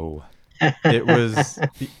 No. It was.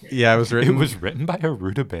 Yeah, it was written. It was written by a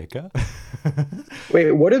rutabaga.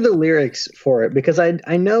 Wait, what are the lyrics for it? Because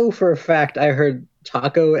I know for a fact I heard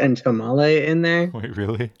taco and tamale in there. Wait,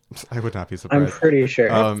 really? I would not be surprised. I'm pretty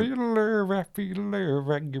sure. I feel love,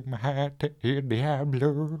 I give my heart to El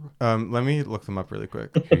Diablo. Let me look them up really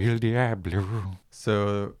quick. El Diablo.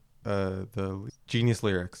 So, the genius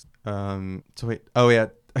lyrics. So wait. Oh yeah.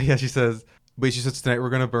 She says. Wait, she says, tonight we're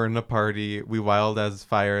going to burn a party. We wild as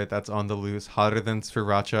fire that's on the loose. Hotter than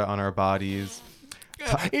sriracha on our bodies.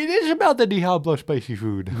 It is about the Diablo spicy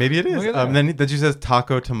food. Maybe it is. Look at that. Then she says,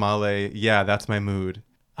 taco tamale. Yeah, that's my mood.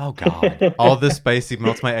 Oh, God. All this spicy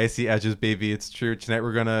melts my icy edges, baby. It's true. Tonight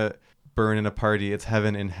we're going to burn in a party. It's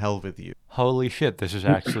heaven and hell with you. Holy shit, this is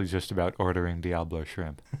actually just about ordering Diablo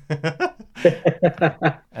shrimp.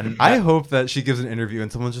 And I hope that she gives an interview and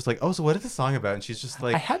someone's just like, oh, so what is the song about? And she's just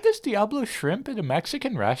like, I had this Diablo shrimp at a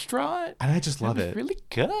Mexican restaurant. and I just love It was really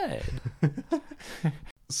good.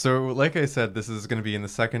 So, like I said, this is going to be in the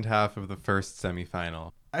second half of the first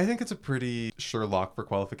semifinal. I think it's a pretty sure lock for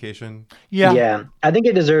qualification. Yeah. I think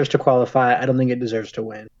it deserves to qualify. I don't think it deserves to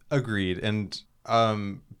win. Agreed. And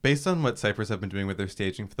based on what Cyprus have been doing with their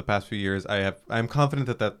staging for the past few years, I'm confident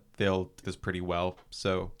that they'll do this pretty well.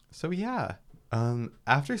 So yeah.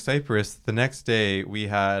 After Cyprus, the next day we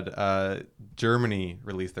had Germany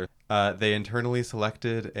release their. They internally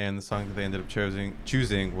selected, and the song that they ended up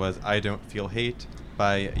choosing was "I Don't Feel Hate"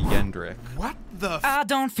 by Jendrik. What the I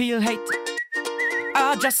don't feel hate,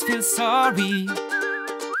 I just feel sorry.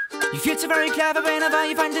 You feel so very clever whenever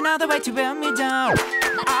you find another way to wear me down.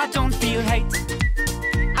 I don't feel hate,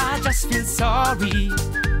 I just feel sorry.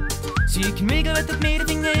 So you can wiggle at that made a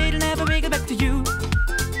thing that it'll never wiggle back to you.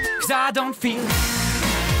 Cause I don't feel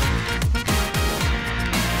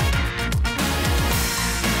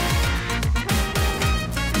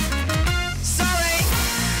sorry.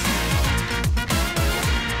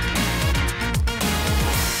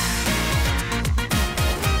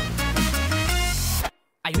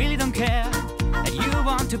 I really don't care that you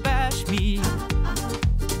want to bash me.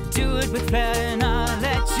 Do it with flair and I'll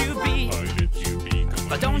let you be.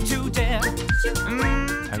 But don't you dare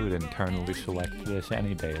I would internally select this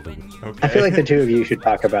any day of the week. Okay. I feel like the two of you should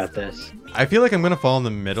talk about this. I feel like I'm gonna fall in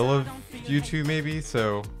the middle of you two, maybe.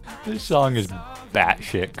 So This song is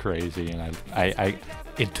batshit crazy, and I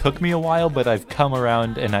it took me a while, but I've come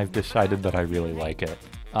around and I've decided that I really like it.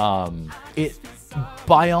 It,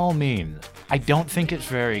 by all means, I don't think it's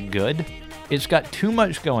very good. It's got too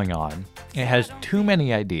much going on. It has too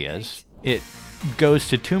many ideas. It goes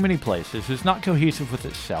to too many places. It's not cohesive with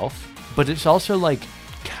itself, but it's also like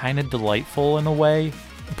kind of delightful in a way,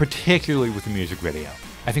 particularly with the music video.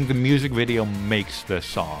 I think the music video makes this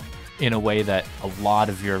song in a way that a lot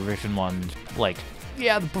of Eurovision ones, like,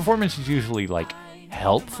 yeah, the performance is usually like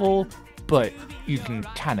helpful, but you can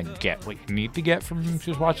kind of get what you need to get from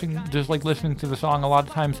just like listening to the song a lot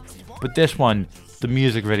of times. But this one, the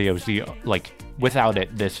music video is like, without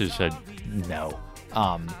it, this is a no.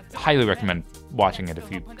 Highly recommend watching it if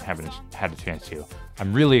you haven't had a chance to.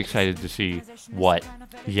 I'm really excited to see what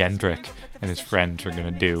Jendrik and his friends are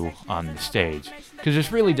going to do on the stage. Because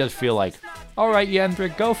this really does feel like, all right,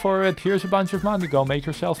 Jendrik, go for it. Here's a bunch of money. Go make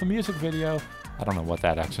yourself a music video. I don't know what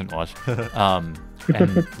that accent was. And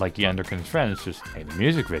like Jendrik and his friends just made a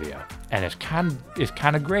music video. And it's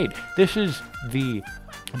kind of great. This is the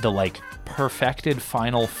like perfected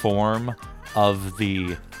final form of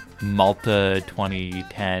the Malta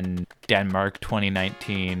 2010, Denmark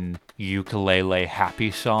 2019 ukulele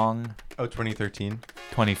happy song. Oh, 2013.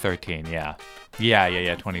 2013, yeah. Yeah,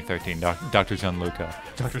 2013. Dr. Gianluca.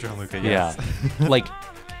 Dr. Gianluca, yes. Yeah. Like,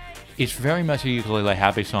 it's very much a ukulele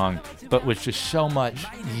happy song, but with just so much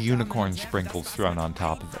unicorn sprinkles thrown on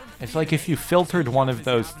top of it. It's like if you filtered one of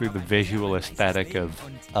those through the visual aesthetic of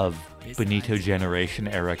Benito Generation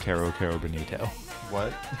era Caro Benito.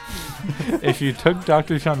 What? If you took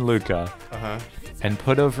Dr. Gianluca Uh-huh. and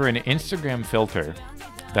put over an Instagram filter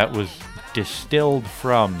that was distilled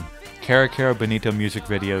from Caro Benito music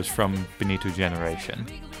videos from Benito Generation,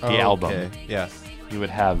 the album, Okay. Yes. you would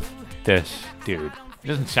have this dude. It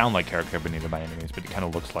doesn't sound like Caro Benito by any means, but it kind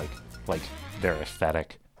of looks like their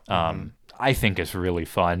aesthetic. I think it's really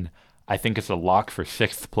fun. I think it's a lock for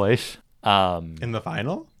 6th place. In the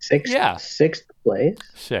final? Sixth? Yeah. 6th place?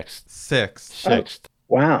 6th. 6th.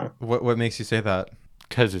 Wow. What makes you say that?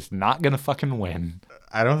 Because it's not going to fucking win.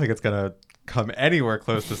 I don't think it's gonna come anywhere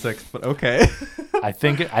close to 6th, but okay. I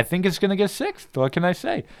think it's going to get 6th. What can I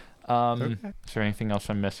say? Okay. Is there anything else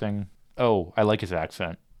I'm missing? Oh, I like his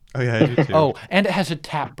accent. Oh yeah, I do too. Oh, and it has a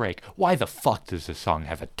tap break. Why the fuck does this song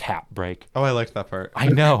have a tap break? Oh, I liked that part. I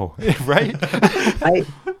know, right?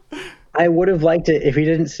 I would have liked it if he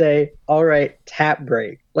didn't say, all right, tap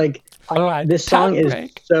break. Like, All right, this tap song is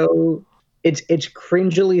break. so, it's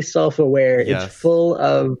cringily self-aware. Yes. It's full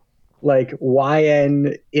of, like,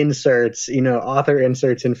 YN inserts, author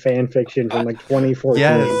inserts in fan fiction from, like, 2014.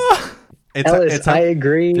 Yes. Ellis, I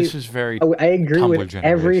agree. This is very I agree Tumblr with generation.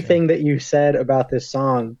 everything that you said about this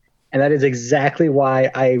song. And that is exactly why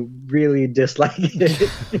I really dislike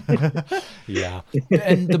it. Yeah.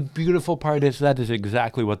 And the beautiful part is that is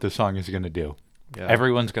exactly what the song is going to do. Yeah.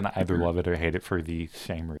 Everyone's going to either love it or hate it for the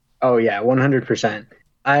same reason. Oh yeah, 100%.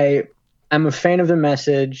 I'm a fan of the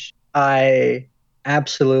message. I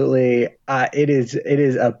absolutely it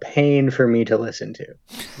is a pain for me to listen to.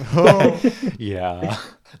 Oh. Yeah.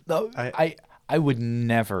 No, I would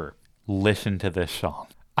never listen to this song.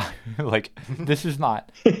 Like, this is not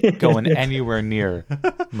going anywhere near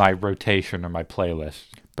my rotation or my playlist.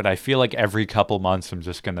 But I feel like every couple months I'm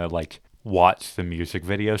just going to, like, watch the music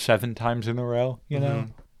video 7 times in a row, you know?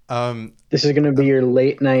 This is going to be your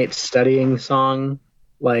late night studying song.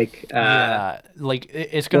 Like, yeah, like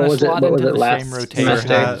it's going to slot into the same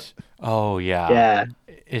rotation as... Oh, yeah. Yeah.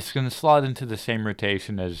 It's going to slot into the same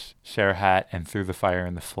rotation as Serhat and Through the Fire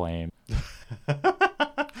and the Flame.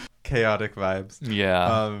 Chaotic vibes.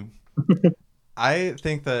 Yeah. I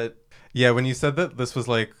think that, yeah, when you said that this was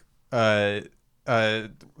like the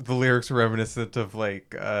lyrics were reminiscent of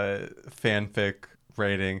like fanfic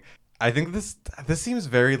writing, I think this seems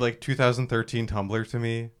very like 2013 Tumblr to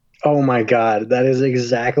me. Oh my god, that is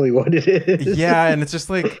exactly what it is. Yeah, and it's just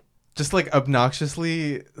like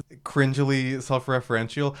obnoxiously, cringily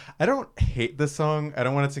self-referential. I don't hate this song. I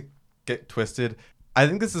don't want it to get twisted. I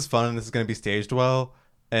think this is fun and this is going to be staged well.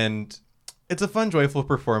 And it's a fun, joyful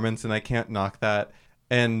performance, and I can't knock that.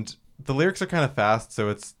 And the lyrics are kind of fast, so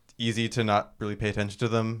it's easy to not really pay attention to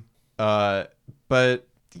them. But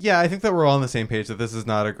yeah, I think that we're all on the same page that this is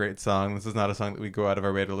not a great song. This is not a song that we go out of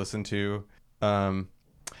our way to listen to. But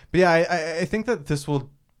yeah, I think that this will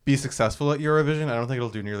be successful at Eurovision. I don't think it'll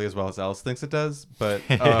do nearly as well as Alice thinks it does, but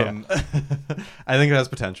I think it has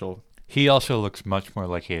potential. He also looks much more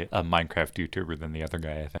like a Minecraft YouTuber than the other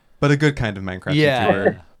guy, I think. But a good kind of Minecraft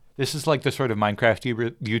YouTuber. This is like the sort of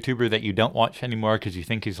Minecraft YouTuber that you don't watch anymore because you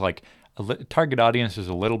think he's like target audience is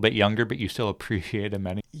a little bit younger, but you still appreciate him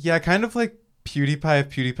anyway. Yeah, kind of like PewDiePie if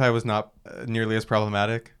PewDiePie was not nearly as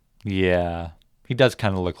problematic. Yeah. He does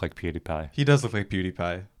kind of look like PewDiePie. He does look like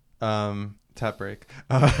PewDiePie. Tap break.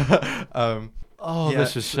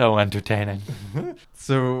 This is so entertaining.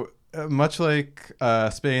 So much like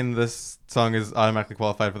Spain, this song is automatically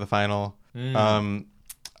qualified for the final. A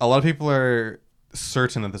lot of people are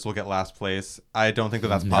certain that this will get last place. I don't think that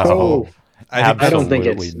that's possible. I don't think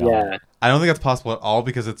it's I don't think that's possible at all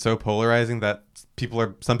because it's so polarizing that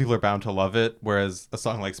some people are bound to love it, whereas a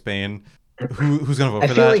song like Spain, who's going to vote for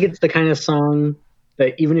that? I feel like it's the kind of song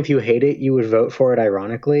that even if you hate it, you would vote for it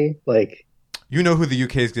ironically. Like, you know who the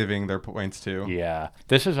UK is giving their points to. Yeah.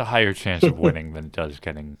 This is a higher chance of winning than it does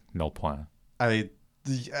getting no point. I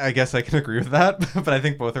guess I can agree with that, but I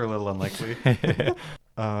think both are a little unlikely.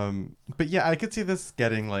 But yeah, I could see this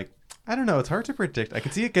getting like, I don't know, it's hard to predict. I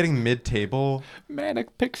could see it getting mid-table.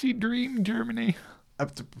 Manic Pixie Dream, Germany.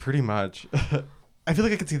 Up to pretty much. I feel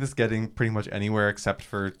like I could see this getting pretty much anywhere except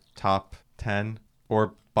for top 10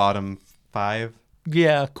 or bottom 5.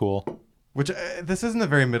 Yeah, cool. Which, this isn't a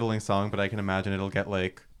very middling song, but I can imagine it'll get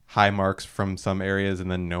like high marks from some areas and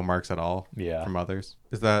then no marks at all from others.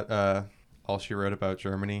 Is that all she wrote about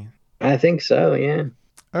Germany? I think so, yeah.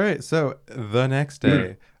 All right, so the next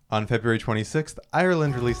day, on February 26th,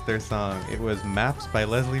 Ireland released their song. It was Maps by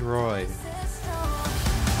Leslie Roy.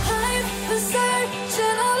 I've been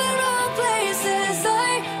searching all the wrong places.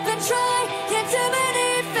 I've been trying too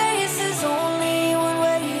many faces. Only one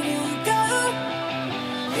way to go.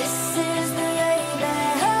 This is the way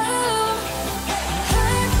back home.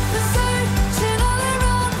 I've been searching all the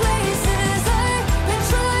wrong places. I've been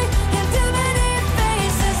trying too many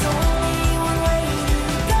faces. Only one way to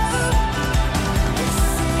go. This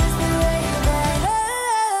is the way back home.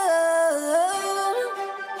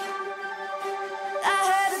 I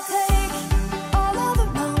had to take all of the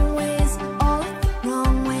wrong ways,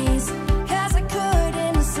 'cause I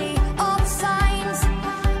couldn't see all the signs,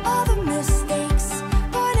 all the mistakes,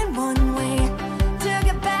 pointing one way to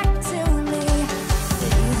get back to me.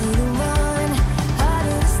 Easy to run,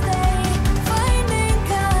 harder to stay, finding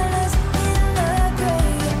colors in the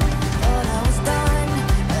gray. Thought I was done,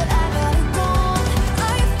 but I got it wrong. I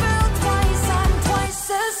fell twice, I'm twice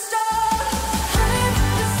as strong.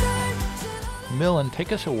 Millen,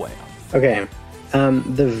 take us away. Okay.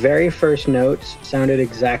 The very first notes sounded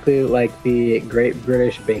exactly like the Great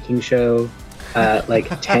British Baking Show, like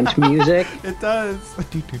tent music. It does.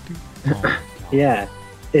 Yeah.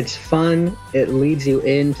 It's fun. It leads you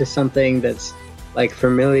into something that's like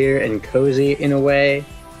familiar and cozy in a way.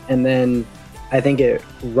 And then I think it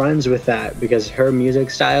runs with that because her music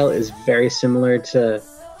style is very similar to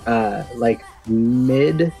like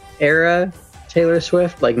mid-era Taylor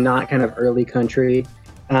Swift, like not kind of early country.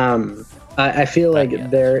 I feel like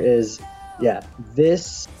there is,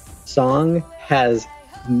 this song has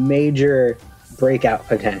major breakout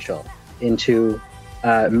potential into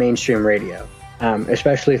mainstream radio,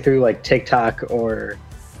 especially through like TikTok or,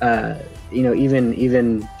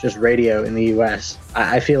 even just radio in the US.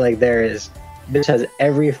 I feel like this has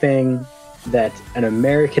everything that an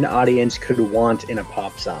American audience could want in a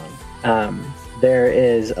pop song. There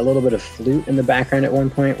is a little bit of flute in the background at one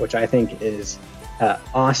point, which I think is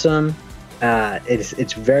awesome.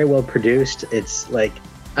 It's very well produced. It's like,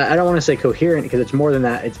 I don't want to say coherent because it's more than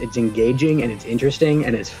that. It's engaging and it's interesting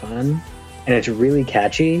and it's fun and it's really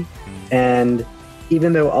catchy. And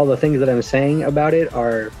even though all the things that I'm saying about it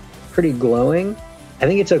are pretty glowing, I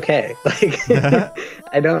think it's okay. Like,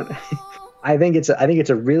 I think it's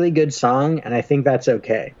a really good song, and I think that's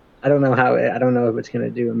okay. I don't know if it's going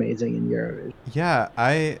to do amazing in Eurovision. Yeah,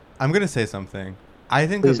 I'm going to say something. I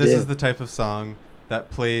think Please that this do. is the type of song that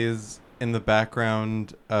plays in the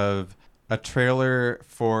background of a trailer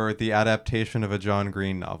for the adaptation of a John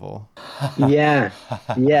Green novel. Yeah.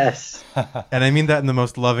 Yes. And I mean that in the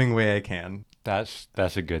most loving way I can. That's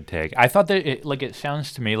a good take. I thought that it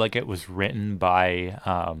sounds to me like it was written by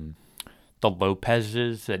the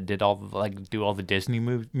Lopez's that do all the Disney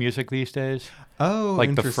music these days. Oh, like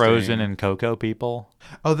the interesting. Frozen and Coco people.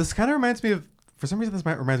 Oh, this kind of reminds me of, for some reason,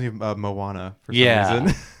 reminds me of Moana. For some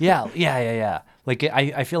reason. yeah. Like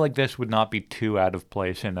I feel like this would not be too out of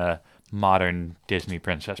place in a modern Disney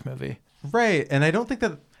princess movie. Right, and I don't think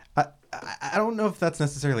that. I don't know if that's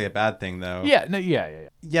necessarily a bad thing, though. Yeah.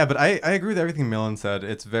 Yeah, but I agree with everything Millen said.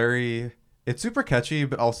 It's super catchy,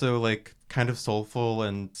 but also like kind of soulful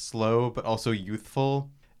and slow, but also youthful.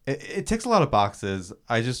 it ticks a lot of boxes.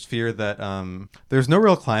 I just fear that there's no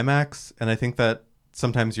real climax, and I think that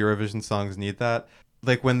sometimes Eurovision songs need that.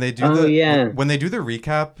 Like when they do when they do the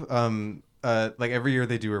recap, like every year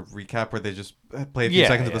they do a recap where they just play a few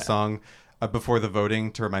seconds of the song before the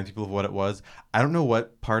voting to remind people of what it was. I don't know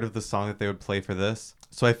what part of the song that they would play for this,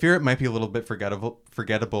 so I fear it might be a little bit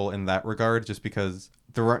forgettable in that regard, just because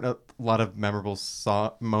there aren't a lot of memorable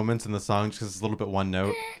moments in the song, just because it's a little bit one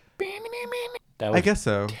note. That was I guess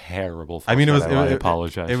so. Terrible. I mean, I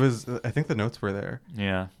apologize. It was. I think the notes were there.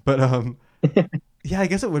 Yeah. But yeah, I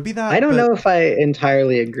guess it would be that. I don't know if I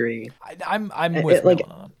entirely agree. I'm with like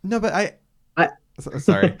Milan. No, but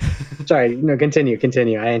sorry. Sorry. No, continue.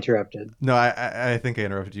 I interrupted. No, I think I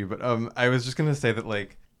interrupted you, but I was just gonna say that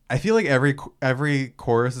like I feel like every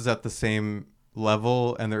chorus is at the same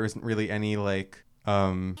level, and there isn't really any like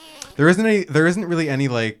there isn't really any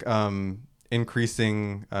like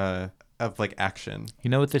increasing of like action.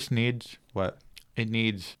 You know what this needs? What? It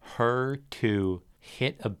needs her to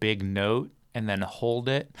hit a big note and then hold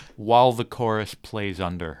it while the chorus plays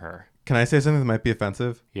under her. Can I say something that might be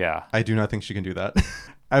offensive? Yeah. I do not think she can do that.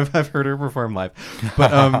 I've heard her perform live,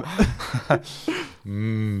 but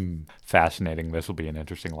fascinating. This will be an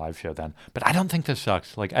interesting live show then. But I don't think this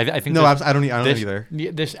sucks. Like I think no, I don't either.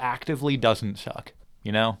 This actively doesn't suck.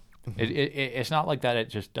 You know, it's not like that. It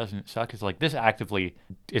just doesn't suck. It's like this actively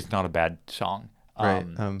is not a bad song. Right.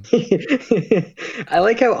 I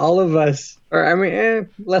like how all of us, or I mean,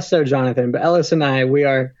 less so Jonathan, but Ellis and I,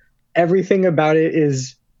 everything about it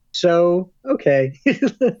is so okay.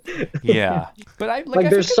 Yeah, but I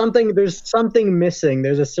there's something missing.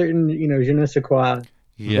 There's a certain je ne sais quoi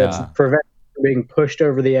that's preventing being pushed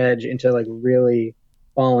over the edge into like really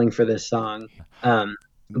falling for this song.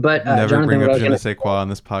 But never Jonathan, bring up je ne sais quoi on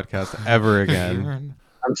this podcast ever again.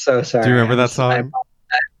 I'm so sorry. Do you remember that song?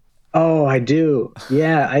 Oh, I do.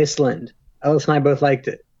 Yeah, Iceland. Ellis and I both liked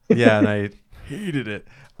it. Yeah, and I hated it.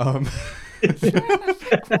 What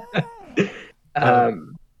I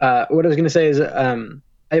was going to say is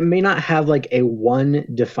I may not have like a one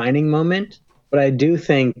defining moment, but I do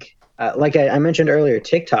think, like I mentioned earlier,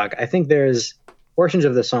 TikTok, I think there's portions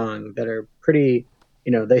of the song that are pretty,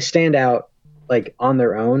 they stand out like on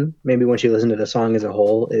their own. Maybe once you listen to the song as a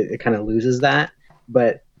whole, it kind of loses that.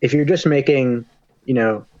 But if you're just making,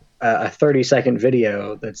 a 30-second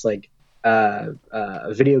video that's like a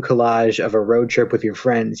video collage of a road trip with your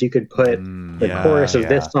friends, you could put the chorus of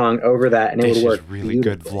this song over that, and it would work. This is really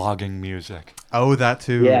good vlogging music. Oh, that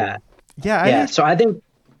too. Yeah. So I think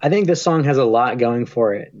this song has a lot going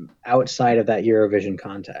for it outside of that Eurovision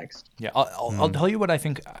context. Yeah, I'll tell you what I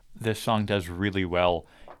think this song does really well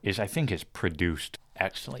is I think it's produced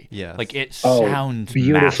excellently. Yeah, like it sounds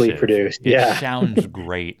beautifully massive. Produced. It sounds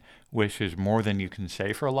great, which is more than you can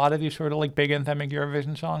say for a lot of these sort of like big anthemic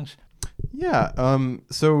Eurovision songs. Yeah.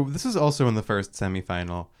 So this is also in the first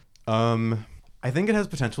semifinal. I think it has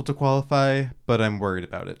potential to qualify, but I'm worried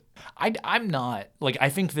about it. I'm not. Like, I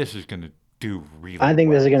think this is going to do really I think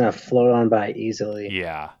well. this is going to float on by easily.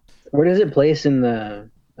 Yeah. Where does it place in the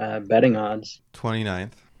betting odds?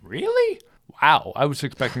 29th. Really? Wow. I was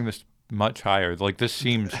expecting this much higher. Like, this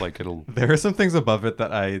seems like it'll... There are some things above it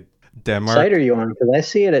that Denmark... What site are you on? Because I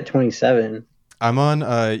see it at 27. I'm on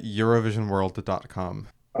EurovisionWorld.com.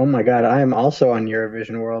 Oh my god, I am also on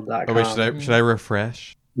EurovisionWorld.com. Oh wait, should I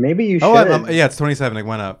refresh? Maybe you should. Oh, yeah, it's 27. It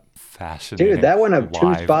went up. Fascinating. Dude, that went up 2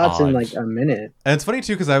 spots odds. in like a minute. And it's funny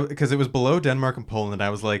too because it was below Denmark and Poland, and I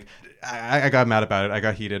was like, I got mad about it. I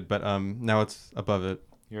got heated, but now it's above it.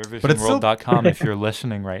 EurovisionWorld.com. If you're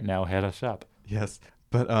listening right now, hit us up. Yes,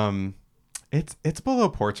 but it's below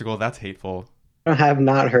Portugal. That's hateful. I have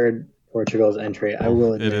not heard Portugal's entry. I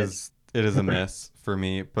will admit. It is a miss for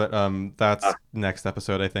me, but that's next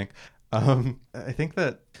episode, I think. I think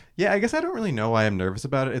that, I guess I don't really know why I'm nervous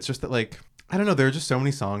about it. It's just that, like, I don't know, there are just so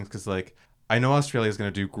many songs, because, like, I know Australia is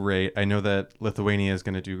going to do great. I know that Lithuania is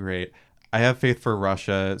going to do great. I have faith for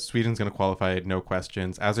Russia. Sweden's going to qualify, no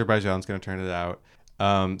questions. Azerbaijan's going to turn it out.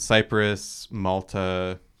 Cyprus,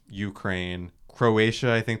 Malta, Ukraine.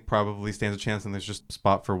 Croatia, I think, probably stands a chance, and there's just a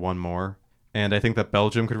spot for one more. And I think that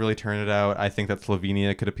Belgium could really turn it out. I think that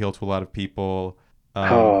Slovenia could appeal to a lot of people.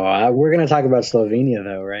 We're going to talk about Slovenia,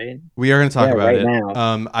 though, right? We are going to talk about right it.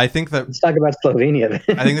 Now. I think that... Let's talk about Slovenia,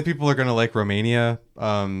 then. I think that people are going to like Romania.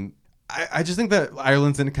 I just think that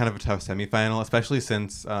Ireland's in kind of a tough semifinal, especially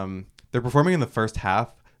since they're performing in the first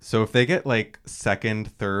half. So if they get, like,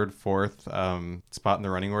 second, third, fourth spot in the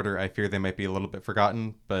running order, I fear they might be a little bit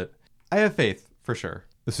forgotten. But I have faith, for sure.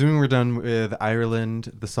 Assuming we're done with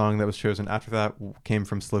Ireland, the song that was chosen after that came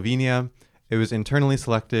from Slovenia. It was internally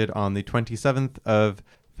selected on the 27th of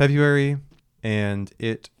February. and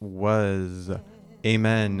it was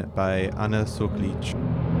Amen by Anna Soklic.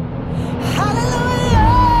 Hallelujah,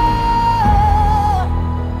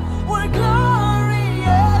 we're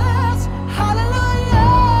glorious.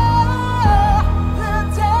 Hallelujah, the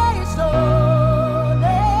day is dawning.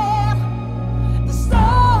 The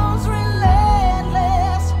storm's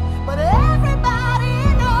relentless, but everybody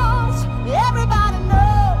knows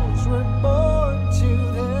we're born to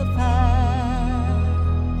the fight.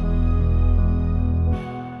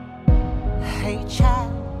 Hey,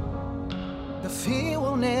 child, the fear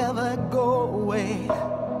will never go away.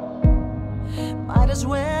 Might as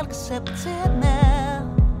well accept it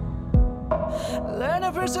now. Learn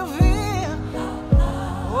to persevere.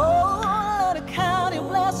 Oh, learn to count your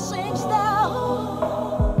blessings down.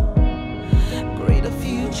 Greater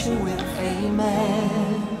future with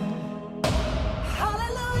amen.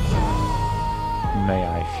 Hallelujah. May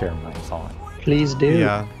I share my thought? Please do.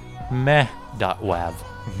 Yeah. Meh.wav.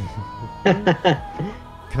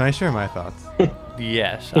 Can I share my thoughts?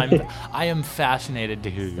 Yes, I am fascinated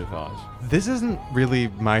to hear your thoughts. This isn't really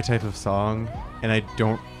my type of song, and I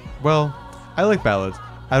like ballads.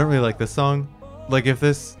 I don't really like this song. Like if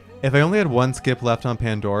I only had one skip left on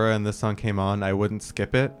Pandora and this song came on, I wouldn't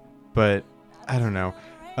skip it. But I don't know.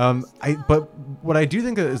 But what I do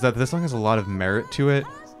think is that this song has a lot of merit to it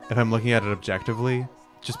if I'm looking at it objectively,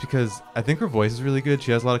 just because I think her voice is really good.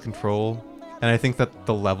 She has a lot of control, and I think that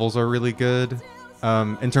the levels are really good.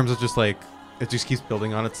 In terms of just like, it just keeps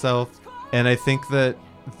building on itself. And I think that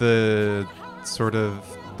the sort of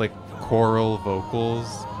like choral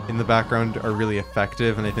vocals in the background are really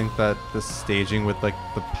effective. And I think that the staging with like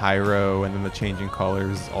the pyro and then the changing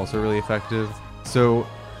colors is also really effective. So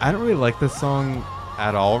I don't really like this song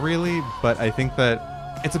at all, really, but I think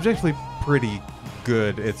that it's objectively pretty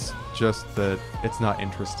good. It's just that it's not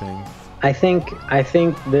interesting. I think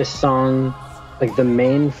this song, like the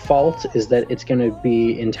main fault is that it's going to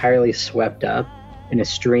be entirely swept up in a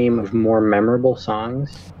stream of more memorable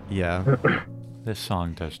songs. Yeah. This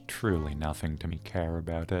song does truly nothing to me care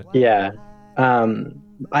about it. Yeah.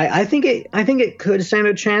 I think it could stand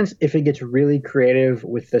a chance if it gets really creative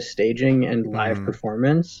with the staging and live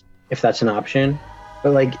performance, if that's an option.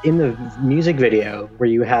 But like in the music video where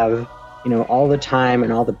you have, all the time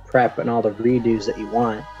and all the prep and all the redos that you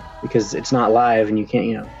want, because it's not live and you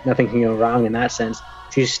can't, nothing can go wrong in that sense.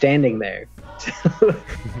 She's standing there.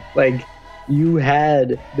 Like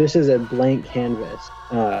this is a blank canvas.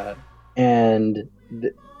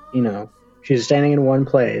 She's standing in one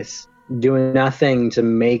place doing nothing to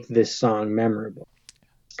make this song memorable.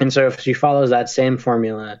 And so if she follows that same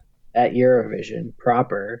formula at Eurovision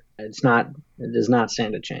proper, it does not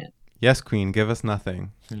stand a chance. Yes, Queen, give us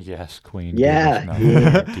nothing. Yes, Queen. Yeah.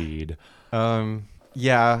 Indeed.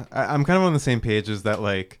 Yeah, I'm kind of on the same page as that,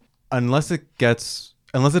 like, unless it does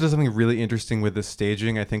something really interesting with the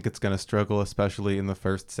staging, I think it's going to struggle, especially in the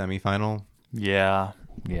first semifinal. Yeah.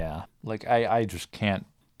 Like, I just can't.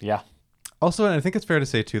 Yeah. Also, and I think it's fair to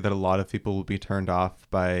say, too, that a lot of people will be turned off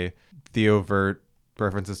by the overt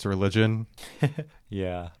references to religion.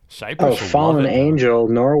 Yeah. Cyprus Fallen Angel,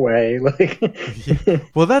 Norway. Like, yeah.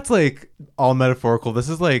 Well, that's, like, all metaphorical. This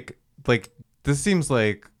is, this seems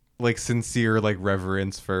like sincere, like,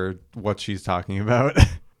 reverence for what she's talking about.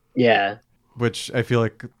 Yeah. Which I feel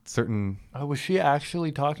like certain... Oh, was she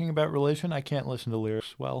actually talking about religion? I can't listen to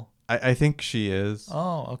lyrics well. I think she is.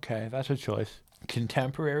 Oh, okay. That's a choice.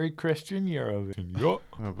 Contemporary Christian Eurovision. Yo.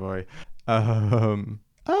 Oh, boy.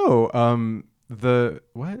 The...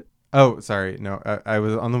 What? Oh, sorry. No, I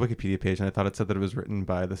was on the Wikipedia page and I thought it said that it was written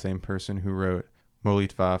by the same person who wrote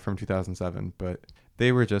Molitva from 2007, but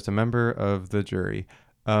they were just a member of the jury.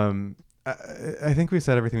 I think we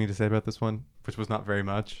said everything we need to say about this one, which was not very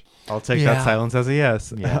much. I'll take that silence as a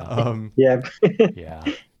yes. Yeah. Yeah. Yeah.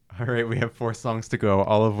 All right, we have 4 songs to go,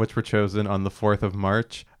 all of which were chosen on the 4th of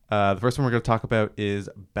March. The first one we're going to talk about is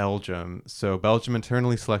Belgium. So Belgium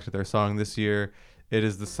internally selected their song this year. It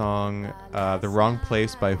is the song The Wrong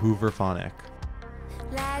Place by Hooverphonic.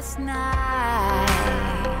 Last night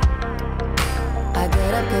I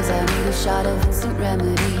got up cause I need a shot of instant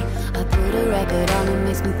remedy. I put a record on, it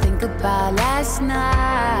makes me think about last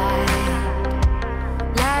night.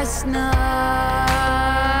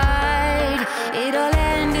 It all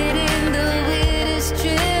ended in the weirdest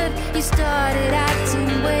trip. You started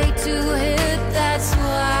acting way too hip, that's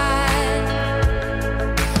why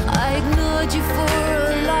I ignored you for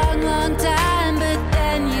a long, long time. But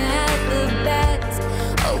then you had the best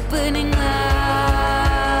opening line.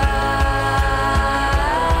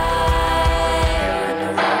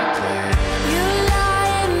 You're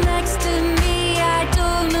lying next to me, I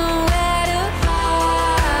don't know where to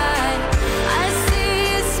hide.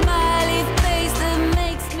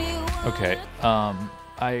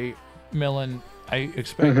 Millen, I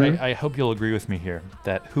expect, I hope you'll agree with me here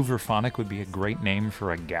that Hooverphonic would be a great name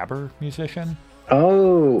for a gabber musician.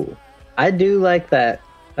 Oh, I do like that.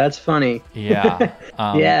 That's funny. Yeah.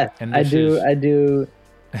 Yeah, and I this do.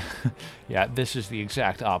 Yeah, this is the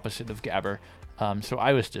exact opposite of gabber. So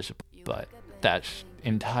I was disappointed, but that's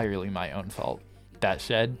entirely my own fault. That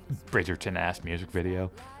said, Bridgerton-ass music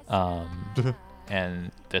video.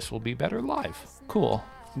 And this will be better live. Cool.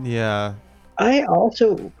 Yeah. I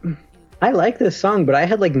like this song, but I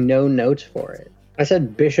had like no notes for it. I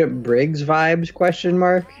said Bishop Briggs vibes ?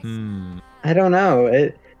 I don't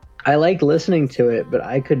know. I liked listening to it, but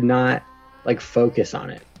I could not like focus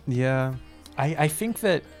on it. Yeah. I think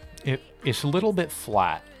that it's a little bit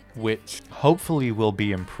flat, which hopefully will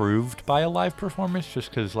be improved by a live performance,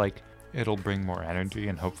 just because like it'll bring more energy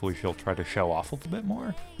and hopefully she'll try to show off a little bit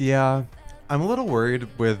more. Yeah. I'm a little worried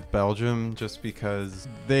with Belgium just because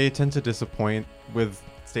they tend to disappoint with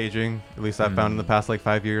staging, at least I've found in the past like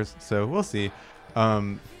 5 years. So we'll see.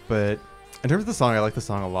 But in terms of the song, I like the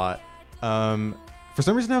song a lot. For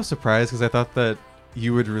some reason I was surprised because I thought that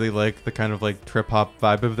you would really like the kind of like trip hop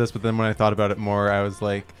vibe of this, but then when I thought about it more, I was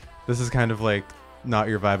like, this is kind of like not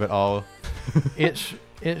your vibe at all.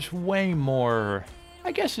 It's way more,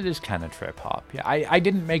 I guess it is kind of trip hop. Yeah, I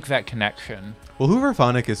didn't make that connection. Well,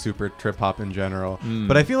 Hooverphonic is super trip hop in general,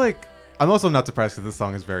 but I feel like I'm also not surprised because this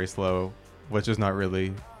song is very slow, which is not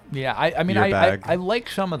really. Yeah, I mean, your bag. I like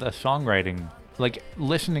some of the songwriting. Like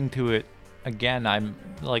listening to it again, I'm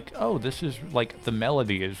like, oh, this is like the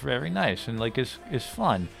melody is very nice and like is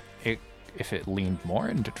fun. If it leaned more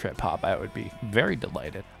into trip hop, I would be very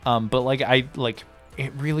delighted. But like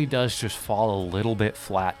it really does just fall a little bit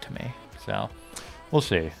flat to me. So we'll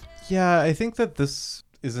see. Yeah, I think that this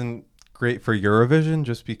isn't great for Eurovision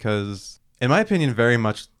just because, in my opinion, very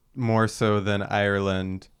much more so than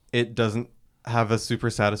Ireland, it doesn't have a super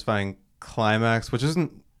satisfying climax, which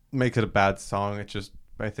makes it a bad song. It just,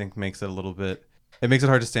 I think, makes it a little bit, it makes it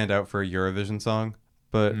hard to stand out for a Eurovision song.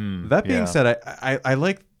 But that being said, I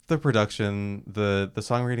like the production. The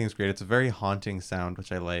songwriting is great. It's a very haunting sound,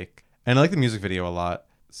 which I like. And I like the music video a lot.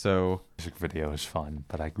 So music video is fun,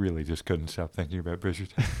 but I really just couldn't stop thinking about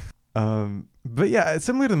Bridgerton. But yeah, it's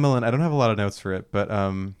similar to Millen. I don't have a lot of notes for it, but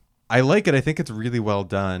I like it. I think it's really well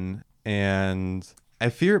done, and I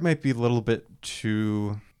fear it might be a little bit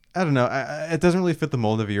too, I don't know. It doesn't really fit the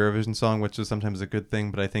mold of a Eurovision song, which is sometimes a good thing,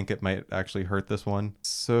 but I think it might actually hurt this one.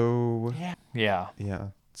 So yeah.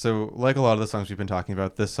 So like a lot of the songs we've been talking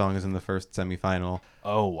about, this song is in the first semifinal.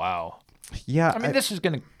 Oh wow. Yeah, I mean,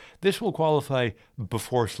 this will qualify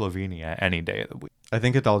before Slovenia any day of the week. I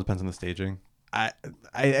think it all depends on the staging. I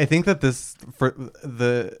think that this, for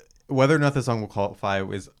the whether or not the song will qualify,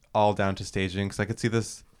 is all down to staging, because I could see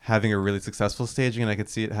this having a really successful staging and I could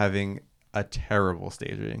see it having a terrible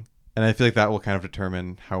staging, and I feel like that will kind of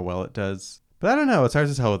determine how well it does. But I don't know, it's hard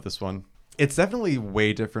to tell with this one. It's definitely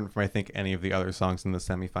way different from I think any of the other songs in the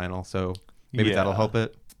semifinal, so maybe that'll help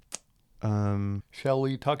it. Shall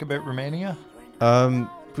we talk about Romania?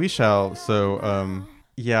 We shall. So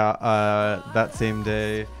that same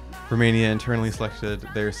day, Romania internally selected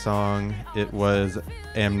their song. It was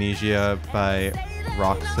Amnesia by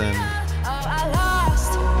Roxanne. I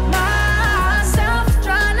lost myself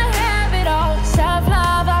trying to have it all.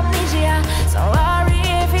 Self-love, amnesia. So worry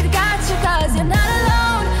if it got you, 'cause you're not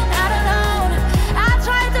alone, not alone. I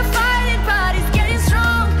tried to fight it, but it's getting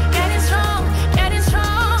strong, getting strong, getting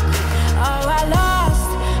strong. Oh, I lost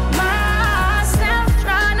myself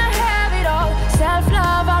trying to have it all.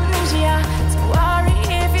 Self-love, amnesia. So worry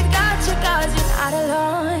if it got you, 'cause you're not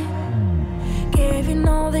alone. Giving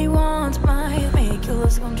all they want might make you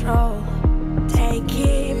lose control. Take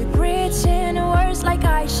it, preaching words like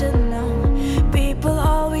I should know. People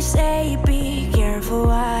always say, be careful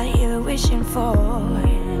what you're wishing for.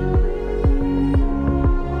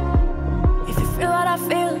 If you feel what I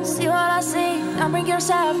feel, see what I see, don't bring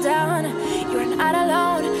yourself down. You're not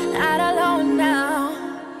alone now.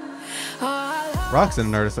 Roxanne,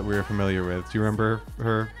 an artist that we were familiar with. Do you remember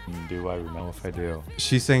her? Do I remember if I do?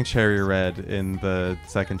 She sang Cherry Red in the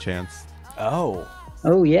Second Chance. Oh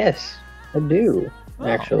yes, I do,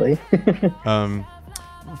 actually.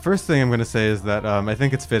 First thing I'm going to say is that I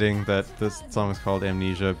think it's fitting that this song is called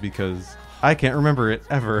Amnesia because I can't remember it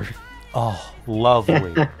ever. Oh,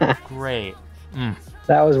 lovely. Great.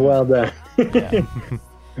 That was well done. Yeah.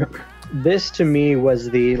 This to me was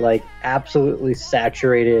the like absolutely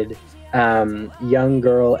saturated young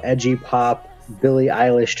girl edgy pop Billie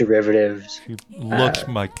Eilish derivatives. She looks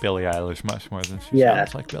like Billie Eilish much more than she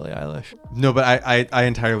sounds like Billie Eilish. No, but I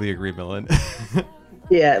entirely agree, Millen.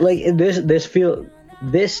 Yeah, like this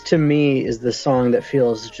this to me is the song that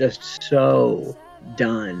feels just so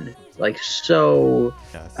done, like so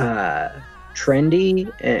Yes. trendy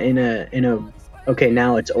in a okay,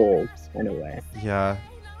 now it's old in a way. Yeah,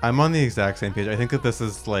 I'm on the exact same page. I think that this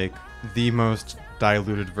is like the most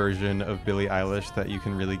diluted version of Billie Eilish that you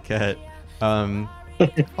can really get.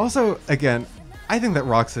 Also, again, I think that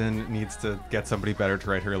Roxanne needs to get somebody better to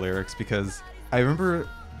write her lyrics, because I remember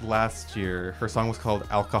last year her song was called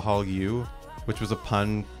Alcohol You, which was a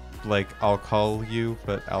pun like I'll call you,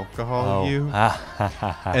 but alcohol you.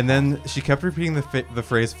 And then she kept repeating the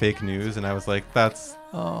phrase fake news, and I was like, that's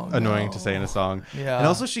annoying to say in a song. Yeah. And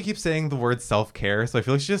also she keeps saying the word self-care, so I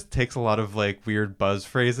feel like she just takes a lot of like weird buzz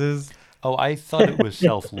phrases. Oh, I thought it was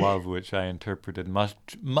self-love, which I interpreted much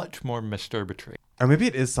more masturbatory. Or maybe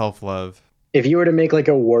it is self-love. If you were to make like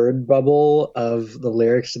a word bubble of the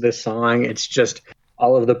lyrics to this song, it's just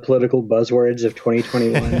all of the political buzzwords of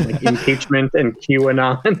 2021, like impeachment and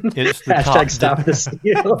QAnon. It's the Hashtag stop the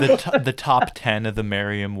steal. the top 10 of the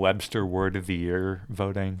Merriam-Webster Word of the Year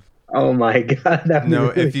voting. Oh my god. That would be No,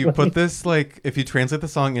 really if you funny. put this, like, if you translate the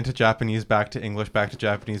song into Japanese, back to English, back to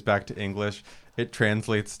Japanese, back to English, it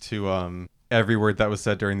translates to every word that was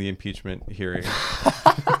said during the impeachment hearing.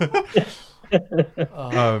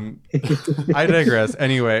 I digress.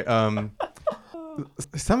 Anyway,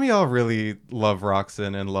 some of y'all really love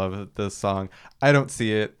Roxanne and love this song. I don't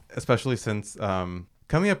see it, especially since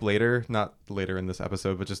coming up later, not later in this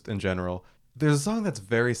episode, but just in general, there's a song that's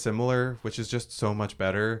very similar, which is just so much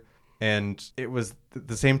better. And it was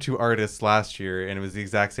the same two artists last year, and it was the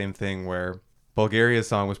exact same thing where Bulgaria's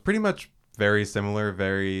song was pretty much very similar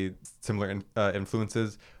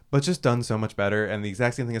influences, but just done so much better. And the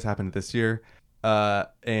exact same thing has happened this year.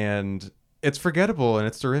 And it's forgettable and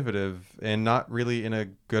it's derivative and not really in a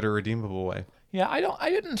good or redeemable way. Yeah, I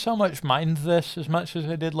didn't so much mind this as much as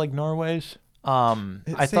I did like Norway's. I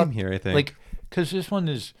Same thought here, I think. like, because this one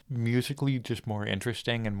is musically just more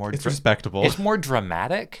interesting and more It's respectable. It's more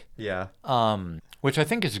dramatic. Yeah. Which I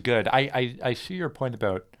think is good. I see your point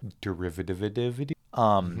about derivativity.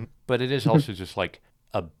 But it is also just like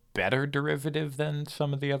a better derivative than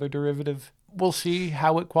some of the other derivative. We'll see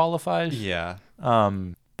how it qualifies. Yeah.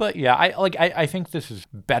 But yeah, I think this is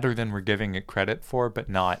better than we're giving it credit for, but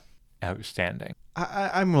not outstanding.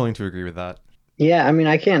 I'm willing to agree with that. Yeah, I mean,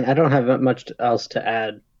 I don't have much else to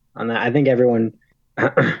add on that. I think I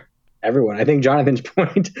think Jonathan's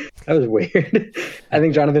point, that was weird. I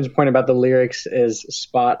think Jonathan's point about the lyrics is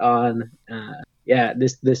spot on. Yeah,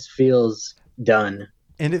 this feels done.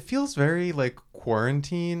 And it feels very like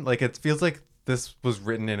quarantine. Like it feels like this was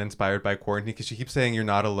written and inspired by quarantine, because she keeps saying you're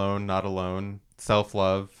not alone,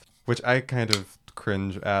 self-love, which I kind of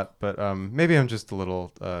cringe at, but maybe I'm just a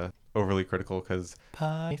little overly critical, because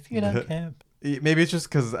If you don't care. maybe it's just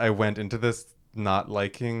because I went into this not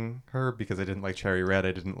liking her because I didn't like Cherry Red,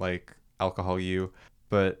 I didn't like Alcohol You,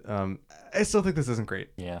 but I still think this isn't great.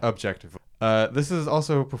 Yeah. Objectively. This is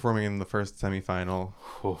also performing in the first semifinal,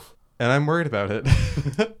 Oof. and I'm worried about it.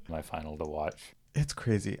 My final to watch. It's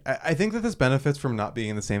crazy. I think that this benefits from not being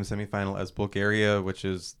in the same semifinal as Bulgaria, which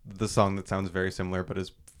is the song that sounds very similar but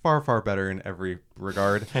is far, far better in every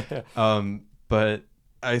regard. But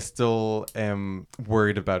I still am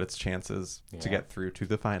worried about its chances to get through to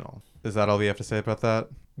the final. Is that all we have to say about that?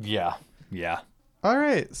 Yeah. All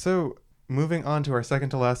right. So moving on to our second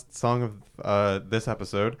to last song of this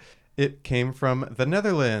episode. It came from the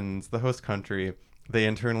Netherlands, the host country. They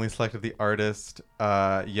internally selected the artist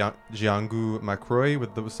Django Macroy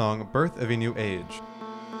with the song Birth of a New Age.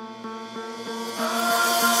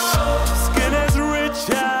 Skin as rich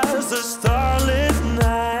as a starlit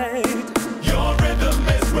night. Your rhythm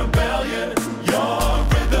is rebellion. Your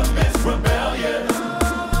rhythm is rebellion.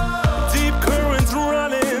 Deep currents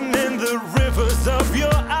running in the rivers of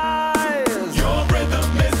your eyes. Your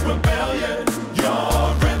rhythm is rebellion.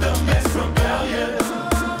 Your rhythm is rebellion.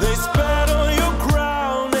 They spat on your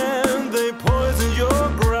crown and they poison your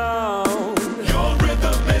ground. Your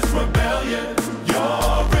rhythm is rebellion.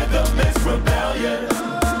 Your rhythm is rebellion.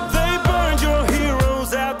 They burned your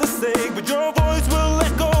heroes at the stake, but your voice will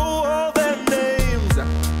echo all their names.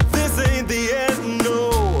 This ain't the end,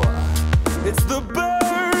 no. It's the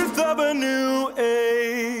birth of a new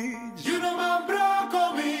age. You know man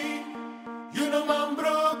broke me. You know man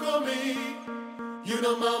broke me. You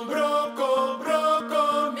know man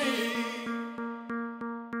broke me.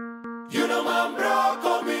 You know man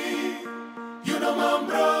broke me. You know man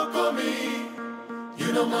broke me.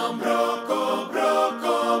 You know man broke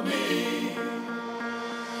me.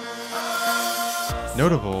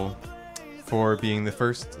 Notable for being the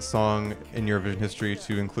first song in Eurovision history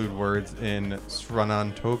to include words in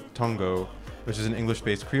Sranan Tongo, which is an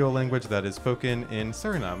English-based Creole language that is spoken in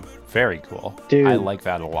Suriname. Very cool. Dude, I like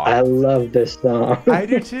that a lot. I love this song. I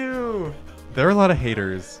do too. There are a lot of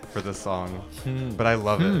haters for this song, but I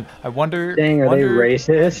love it. I wonder. Dang, are they wonder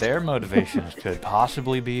racist? Their motivations could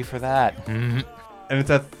possibly be for that. And it's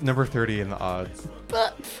at number 30 in the odds.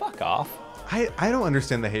 But fuck off. I don't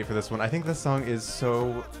understand the hate for this one. I think this song is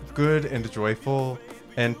so good and joyful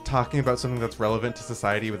and talking about something that's relevant to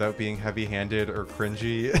society without being heavy-handed or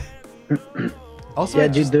cringy. Also, Yeah,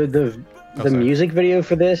 dude, the sorry. music video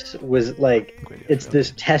for this was like, it's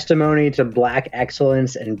this testimony to black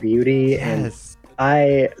excellence and beauty, yes.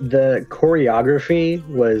 and the choreography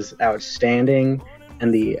was outstanding,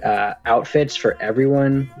 and the outfits for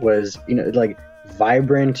everyone was, like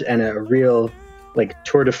vibrant and a real like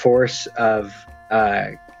tour de force of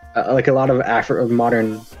like a lot of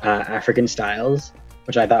modern African styles,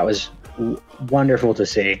 which I thought was wonderful to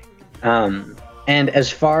see. And as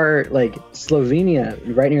far like Slovenia,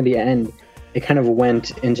 right near the end, it kind of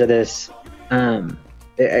went into this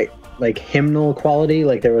like hymnal quality.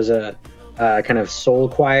 Like there was a kind of soul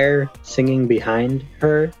choir singing behind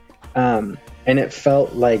her, and it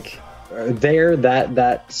felt like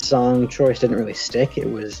that song choice didn't really stick. It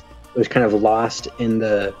was kind of lost in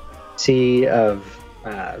the sea of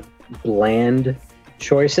bland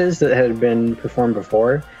choices that had been performed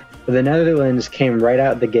before. But the Netherlands came right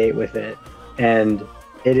out the gate with it, and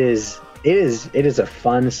it is a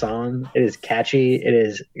fun song. It is catchy. It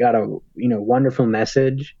is got a wonderful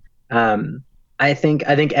message. I think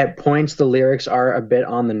at points the lyrics are a bit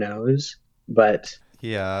on the nose, but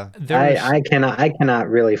Yeah. I cannot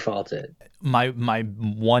really fault it. My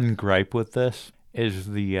one gripe with this is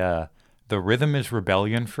the rhythm is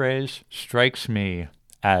rebellion phrase strikes me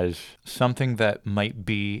as something that might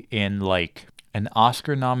be in like an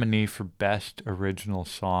Oscar nominee for Best Original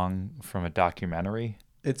Song from a documentary.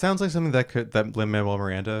 It sounds like something that Lin-Manuel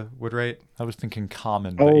Miranda would write. I was thinking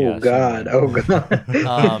Common. But Oh yes, God! Oh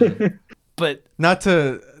God! But Not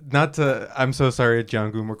to. I'm so sorry,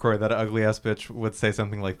 John Goom McCoy, that ugly ass bitch would say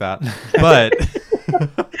something like that. But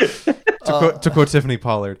to quote Tiffany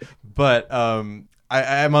Pollard. But I'm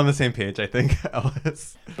on the same page, I think,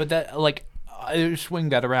 Ellis. But that, like, I swing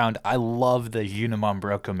that around. I love the Unimum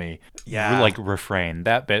Brokami like refrain.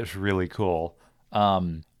 That bit's really cool.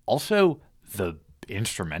 Also, the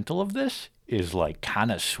instrumental of this is like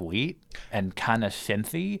kind of sweet and kind of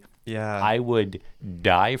synthy. Yeah. I would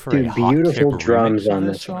die for Dude, a hot beautiful chip drums remix of on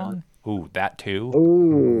this this one. song. Ooh, that too.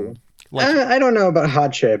 Ooh. Like, I don't know about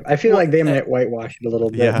Hot Chip. I feel like they might whitewash it a little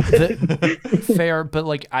bit. Yeah. fair, but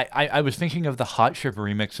like I was thinking of the Hot Chip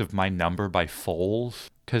remix of My Number by Foles,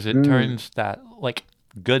 because it turns that like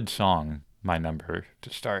good song, My Number, to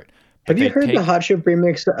start. But Have you they heard the Hot Chip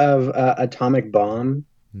remix of Atomic Bomb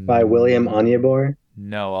by William Onyebor?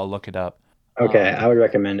 No, I'll look it up. Okay, I would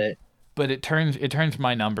recommend it. But it turns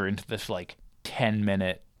My Number into this like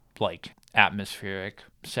 10-minute like atmospheric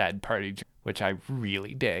sad party, which I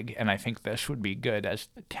really dig, and I think this would be good as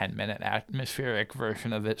a 10-minute atmospheric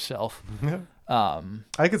version of itself.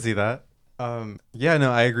 I could see that. Yeah,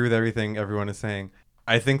 no, I agree with everything everyone is saying.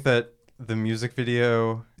 I think that the music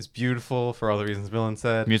video is beautiful for all the reasons Millen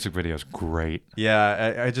said. Music video is great.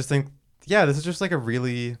 Yeah, I just think, yeah, this is just like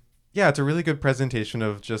it's a really good presentation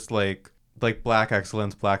of just like black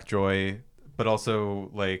excellence, black joy, but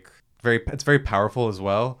also like it's very powerful as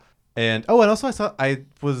well. And also I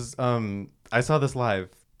saw this live.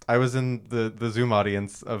 I was in the Zoom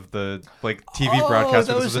audience of the like TV broadcast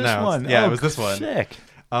where this was announced. One. Yeah, Oh, it was this one. Sick.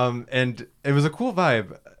 And it was a cool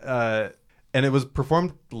vibe. And it was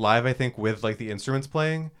performed live, I think, with like the instruments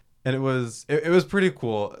playing, and it was pretty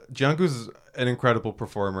cool. Jungkook's an incredible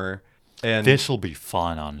performer, and This will be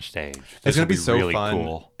fun on stage. it's gonna be so really fun.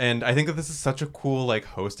 cool. And I think that this is such a cool like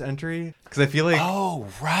host entry, because I feel like Oh,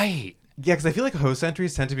 right. host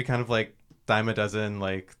entries tend to be kind of like dime a dozen,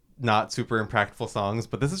 like not super impactful songs,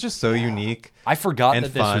 but this is just so unique. I forgot And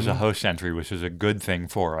that this was a fun. host entry, which is a good thing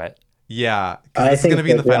for it. Yeah, I because this is think gonna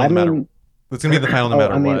be in the that- final I no matter. mean- It's gonna be in the final no Oh,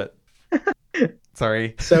 matter I mean- what.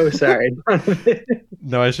 Sorry. So sorry.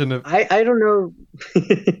 No, I shouldn't have. I don't know.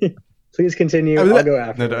 Please continue. I'll go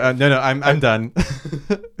after. No. I'm done.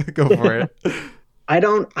 Go for it. I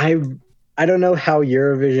don't know how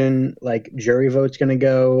Eurovision like jury vote's going to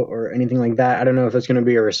go or anything like that. I don't know if it's going to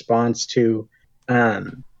be a response to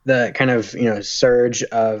the kind of surge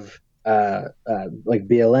of like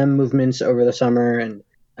BLM movements over the summer and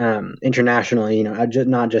internationally,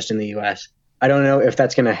 not just in the US. I don't know if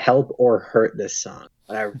that's going to help or hurt this song.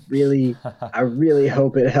 But I really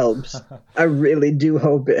hope it helps. I really do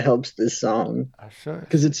hope it helps this song Sure.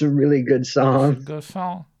 because it's a really good song. Good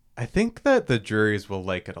song. I think that the juries will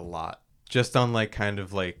like it a lot. just on like kind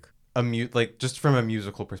of like like just from a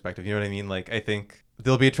musical perspective. You know what I mean? Like I think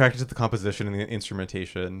they'll be attracted to the composition and the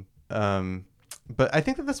instrumentation. But I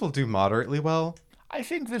think that this will do moderately well. I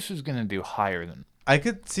think this is going to do higher than. I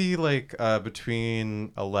could see like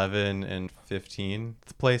between 11 and 15th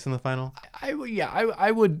place in the final. I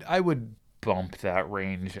would bump that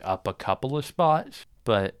range up a couple of spots,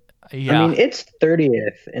 but yeah. I mean, it's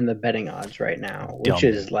 30th in the betting odds right now, which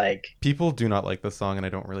is like... People do not like this song, and I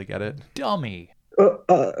don't really get it. Dummy.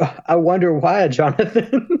 I wonder why,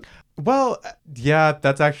 Jonathan. Well, yeah,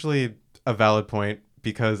 that's actually a valid point,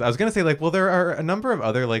 because I was going to say, like, well, there are a number of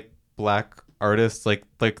other, like, black artists, like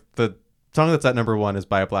the song that's at number 1 is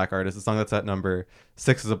by a black artist. The song that's at number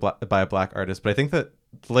 6 is by a black artist. But I think that,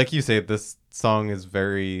 like you say, this song is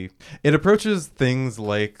it approaches things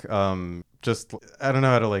like, just, I don't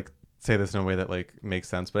know how to, like, say this in a way that, like, makes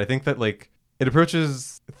sense. But I think that, like, it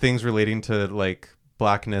approaches things relating to, like,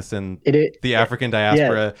 blackness and the African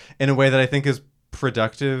diaspora in a way that I think is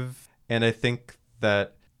productive. And I think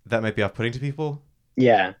that might be off-putting to people.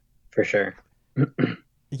 Yeah, for sure.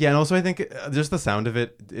 Yeah, and also I think just the sound of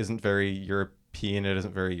it isn't very European. It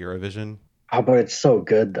isn't very Eurovision. Oh, but it's so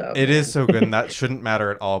good, though. It is so good, and that shouldn't matter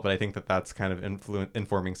at all, but I think that that's kind of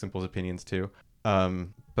informing Simple's opinions, too.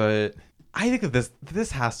 But I think that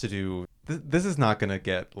this has to do... This is not going to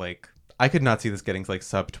get, like... I could not see this getting, like,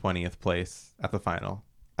 sub 20th place at the final.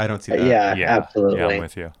 I don't see that. Yeah, absolutely. Yeah, I'm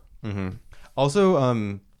with you. Mm-hmm.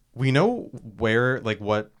 Also, we know where, like,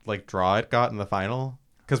 what, like, draw it got in the final.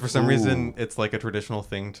 Because for some reason, it's like a traditional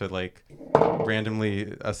thing to like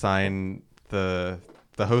randomly assign the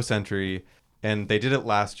host entry, and they did it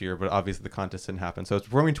last year, but obviously the contest didn't happen. So it's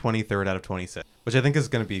performing 23rd out of 26, which I think is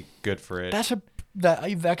going to be good for it. That's a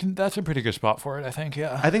pretty good spot for it, I think.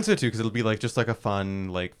 Yeah, I think so too, because it'll be like just like a fun,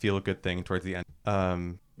 like feel good thing towards the end.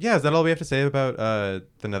 Yeah, is that all we have to say about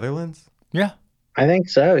the Netherlands? Yeah, I think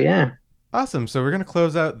so. Yeah. Awesome. So we're going to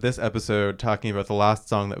close out this episode talking about the last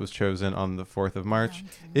song that was chosen on the 4th of March.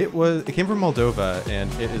 It came from Moldova, and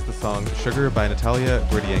it is the song Sugar by Natalia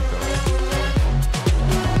Gordienko.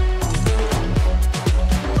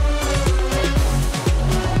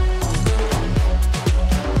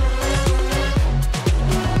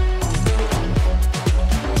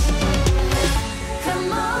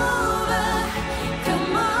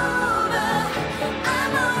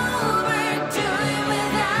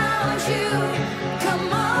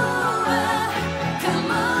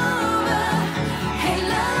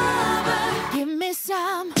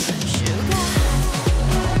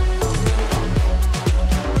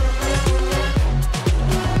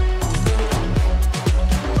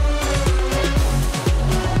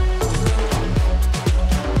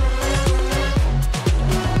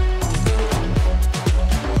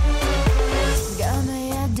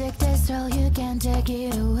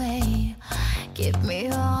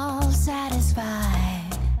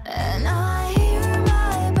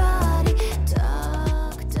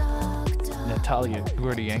 Natalia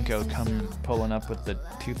Gordienko come pulling up with the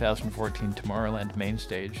 2014 Tomorrowland main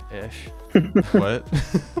stage-ish. What?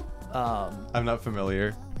 I'm not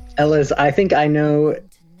familiar. Ellis, I think I know.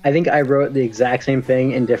 I think I wrote the exact same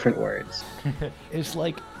thing in different words. It's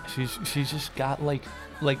like she's just got like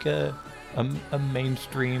a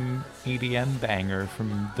mainstream EDM banger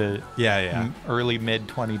from the early mid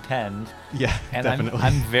 2010s. Yeah, and definitely.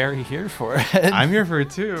 I'm very here for it. I'm here for it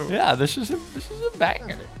too. Yeah, this is a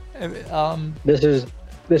banger.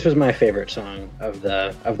 This was my favorite song of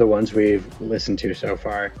the ones we've listened to so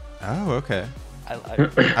far. Oh, okay.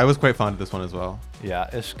 I was quite fond of this one as well. Yeah,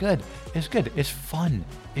 it's good. It's good. It's fun.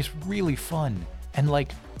 It's really fun. And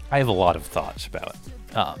like, I have a lot of thoughts about it.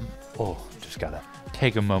 Just gotta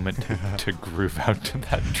take a moment to groove out to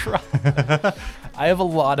that drop. I have a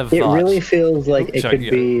lot of thoughts. It really feels like it could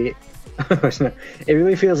be. It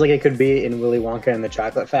really feels like it could be in Willy Wonka and the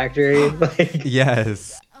Chocolate Factory. Like,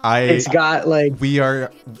 yes. It's got like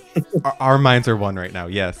our minds are one right now.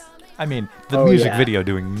 Yes. I mean, the music video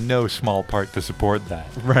doing no small part to support that.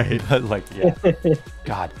 Right. But like, yeah.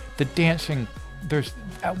 God, the dancing. There's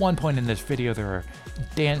at one point in this video there are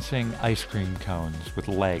dancing ice cream cones with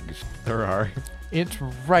legs. There are. It's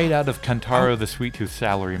right out of Kantaro the Sweet Tooth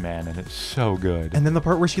Salaryman, and it's so good. And then the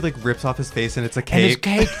part where she like rips off his face and it's a cake.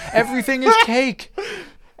 And it's cake. Everything is cake.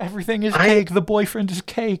 Everything is cake. The boyfriend is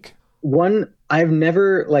cake. I've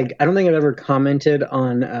never, I don't think I've ever commented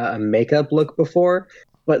on a makeup look before,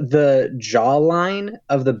 but the jawline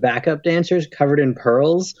of the backup dancers covered in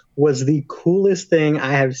pearls was the coolest thing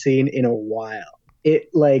I have seen in a while. It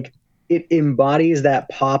embodies that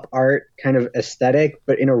pop art kind of aesthetic,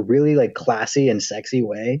 but in a really classy and sexy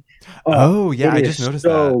way. Oh yeah, I just noticed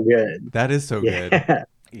so that. Good. That is so good.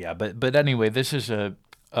 Yeah, but anyway, this is a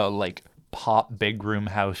like pop big room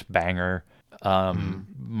house banger.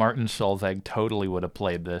 Martin Solveig totally would have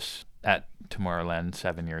played this at Tomorrowland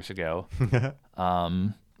 7 years ago.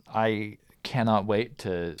 I cannot wait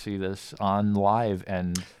to see this on live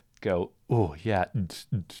and go, oh yeah.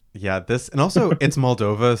 Yeah, this, and also it's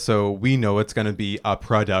Moldova, so we know it's going to be a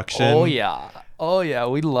production. Oh yeah,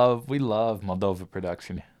 we love Moldova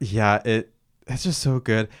production. Yeah, it's just so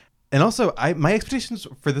good. And also, my expectations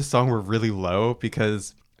for this song were really low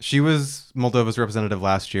because she was Moldova's representative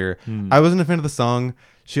last year. I wasn't a fan of the song.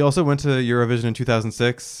 She also went to Eurovision in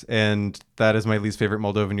 2006, and that is my least favorite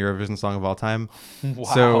Moldovan Eurovision song of all time. Wow.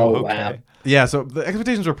 So, wow. yeah, so the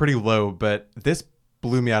expectations were pretty low, but this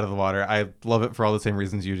blew me out of the water. I love it for all the same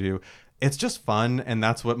reasons you do. It's just fun, and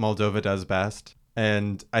that's what Moldova does best.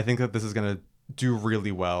 And I think that this is going to do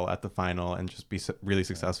really well at the final and just be really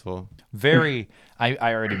successful. Very, I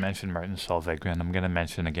already mentioned Martin Solveig, and I'm going to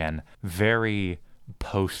mention again, very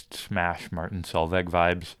post-Smash Martin Solveig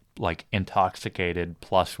vibes, like Intoxicated,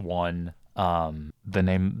 Plus One,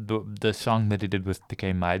 the song that he did with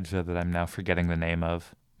Decay Maidza that I'm now forgetting the name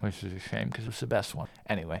of, which is a shame because it's the best one.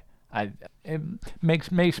 Anyway, it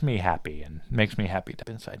makes me happy and makes me happy deep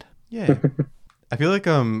inside. Yeah. I feel like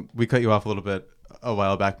we cut you off a little bit a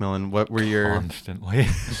while back, Millen. What were your constantly?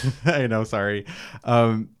 I know, sorry.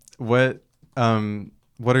 What are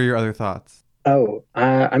your other thoughts? Oh,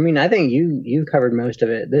 I mean, I think you covered most of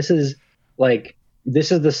it. This is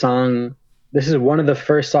the song. This is one of the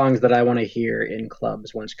first songs that I want to hear in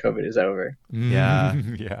clubs once COVID is over. Yeah.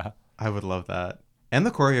 Yeah. I would love that. And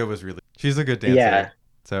the choreo was she's a good dancer. Yeah.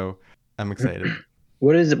 So I'm excited.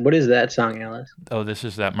 What is that song, Alice? Oh, this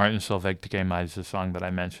is that Martin Solveig Decay Maidza song that I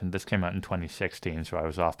mentioned. This came out in 2016, so I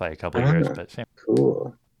was off by a couple of years, but same.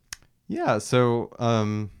 Cool. Yeah, so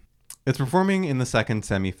it's performing in the second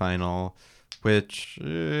semifinal, which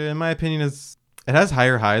in my opinion it has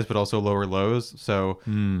higher highs but also lower lows. So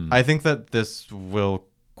I think that this will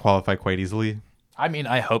qualify quite easily. I mean,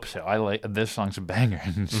 I hope so. I like this song's a banger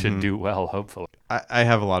and should do well, hopefully. I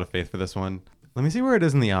have a lot of faith for this one. Let me see where it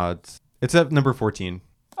is in the odds. It's at number 14.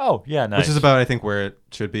 Oh, yeah, nice. Which is about, I think, where it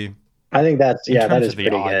should be. I think that is the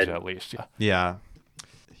pretty odds, good. at least. Yeah. Yeah.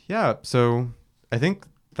 Yeah, so I think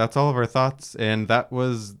that's all of our thoughts, and that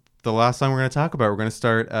was the last song we're going to talk about. We're going to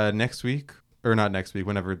start next week, or not next week,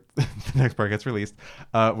 whenever the next part gets released,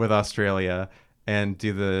 with Australia, and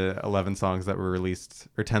do the 11 songs that were released,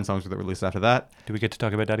 or 10 songs that were released after that. Do we get to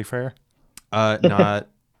talk about Daddy Frere? Not,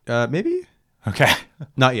 maybe? Okay.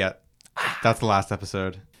 Not yet. That's the last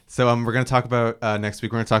episode. So we're going to talk about next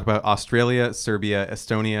week. We're going to talk about Australia, Serbia,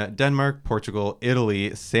 Estonia, Denmark, Portugal,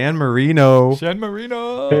 Italy, San Marino. San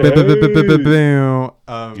Marino.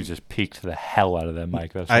 You just peeked the hell out of that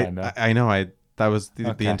mic. That's fine. I know. That was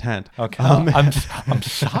the intent. Okay. I'm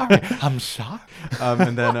sorry. I'm sorry.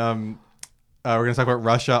 And then we're going to talk about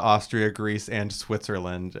Russia, Austria, Greece, and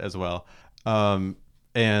Switzerland as well. And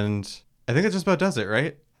I think that just about does it,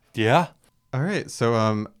 right? Yeah. All right.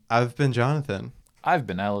 So I've been Jonathan. I've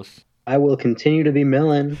been Alice. I will continue to be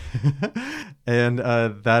Millen. And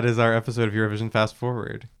that is our episode of Eurovision Fast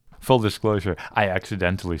Forward. Full disclosure, I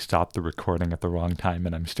accidentally stopped the recording at the wrong time,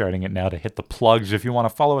 and I'm starting it now to hit the plugs. If you want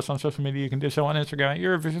to follow us on social media, you can do so on Instagram at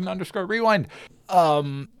Eurovision_rewind.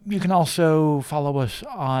 You can also follow us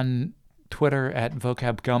on Twitter at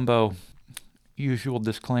vocabgumbo. Usual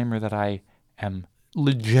disclaimer that I am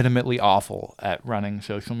legitimately awful at running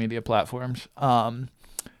social media platforms.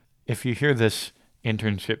 If you hear this,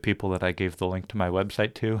 internship people that I gave the link to my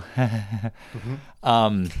website to.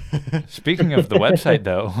 Speaking of the website,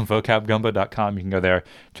 though, vocabgumbo.com, you can go there,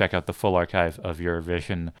 check out the full archive of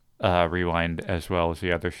Eurovision Rewind, as well as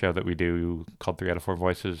the other show that we do called 3 out of 4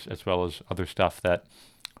 Voices, as well as other stuff that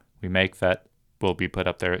we make that will be put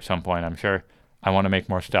up there at some point, I'm sure. I want to make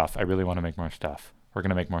more stuff. I really want to make more stuff. We're going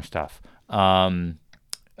to make more stuff.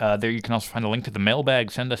 There you can also find a link to the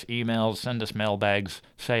mailbag. Send us emails, send us mailbags,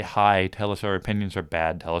 say hi, tell us our opinions are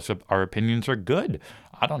bad, tell us our opinions are good.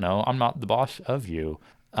 I don't know. I'm not the boss of you.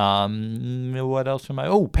 What else am I?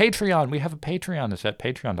 Oh, Patreon. We have a Patreon. It's at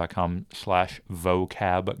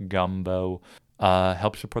patreon.com/vocabgumbo.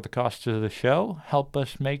 Help support the costs of the show. Help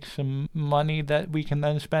us make some money that we can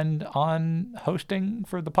then spend on hosting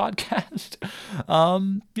for the podcast.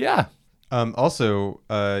 Yeah. Also,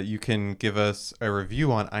 you can give us a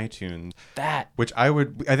review on iTunes. Which I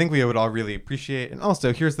think we would all really appreciate. And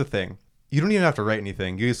also, here's the thing. You don't even have to write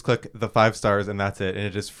anything. You just click the 5 stars and that's it. And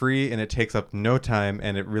it is free and it takes up no time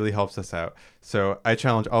and it really helps us out. So I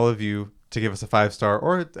challenge all of you to give us a 5-star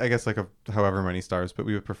or I guess like however many stars, but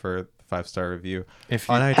we would prefer the 5-star review If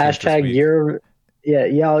you, on iTunes. Hashtag Yeah,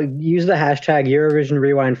 y'all use the hashtag Eurovision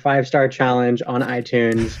Rewind 5-star challenge on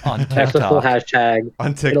iTunes. On That's the full TikTok. hashtag.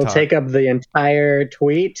 On TikTok. It'll take up the entire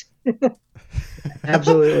tweet.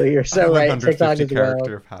 Absolutely, you're so right. TikTok as well.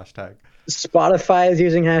 character of hashtag. Spotify is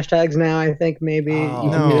using hashtags now. I think maybe you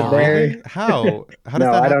can do it there. Really? How? How does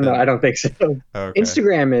No, that I don't know. happen? I don't think so. Okay.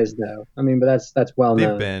 Instagram is though. I mean, but that's well They've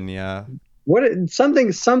known. been, yeah.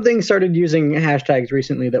 Something started using hashtags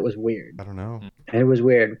recently that was weird. I don't know. It was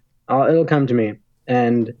weird. It'll come to me,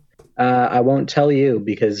 and I won't tell you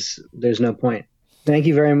because there's no point. Thank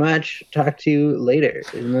you very much. Talk to you later.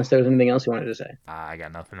 Unless there was anything else you wanted to say. I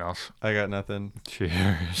got nothing else. I got nothing.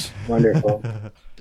 Cheers. Wonderful.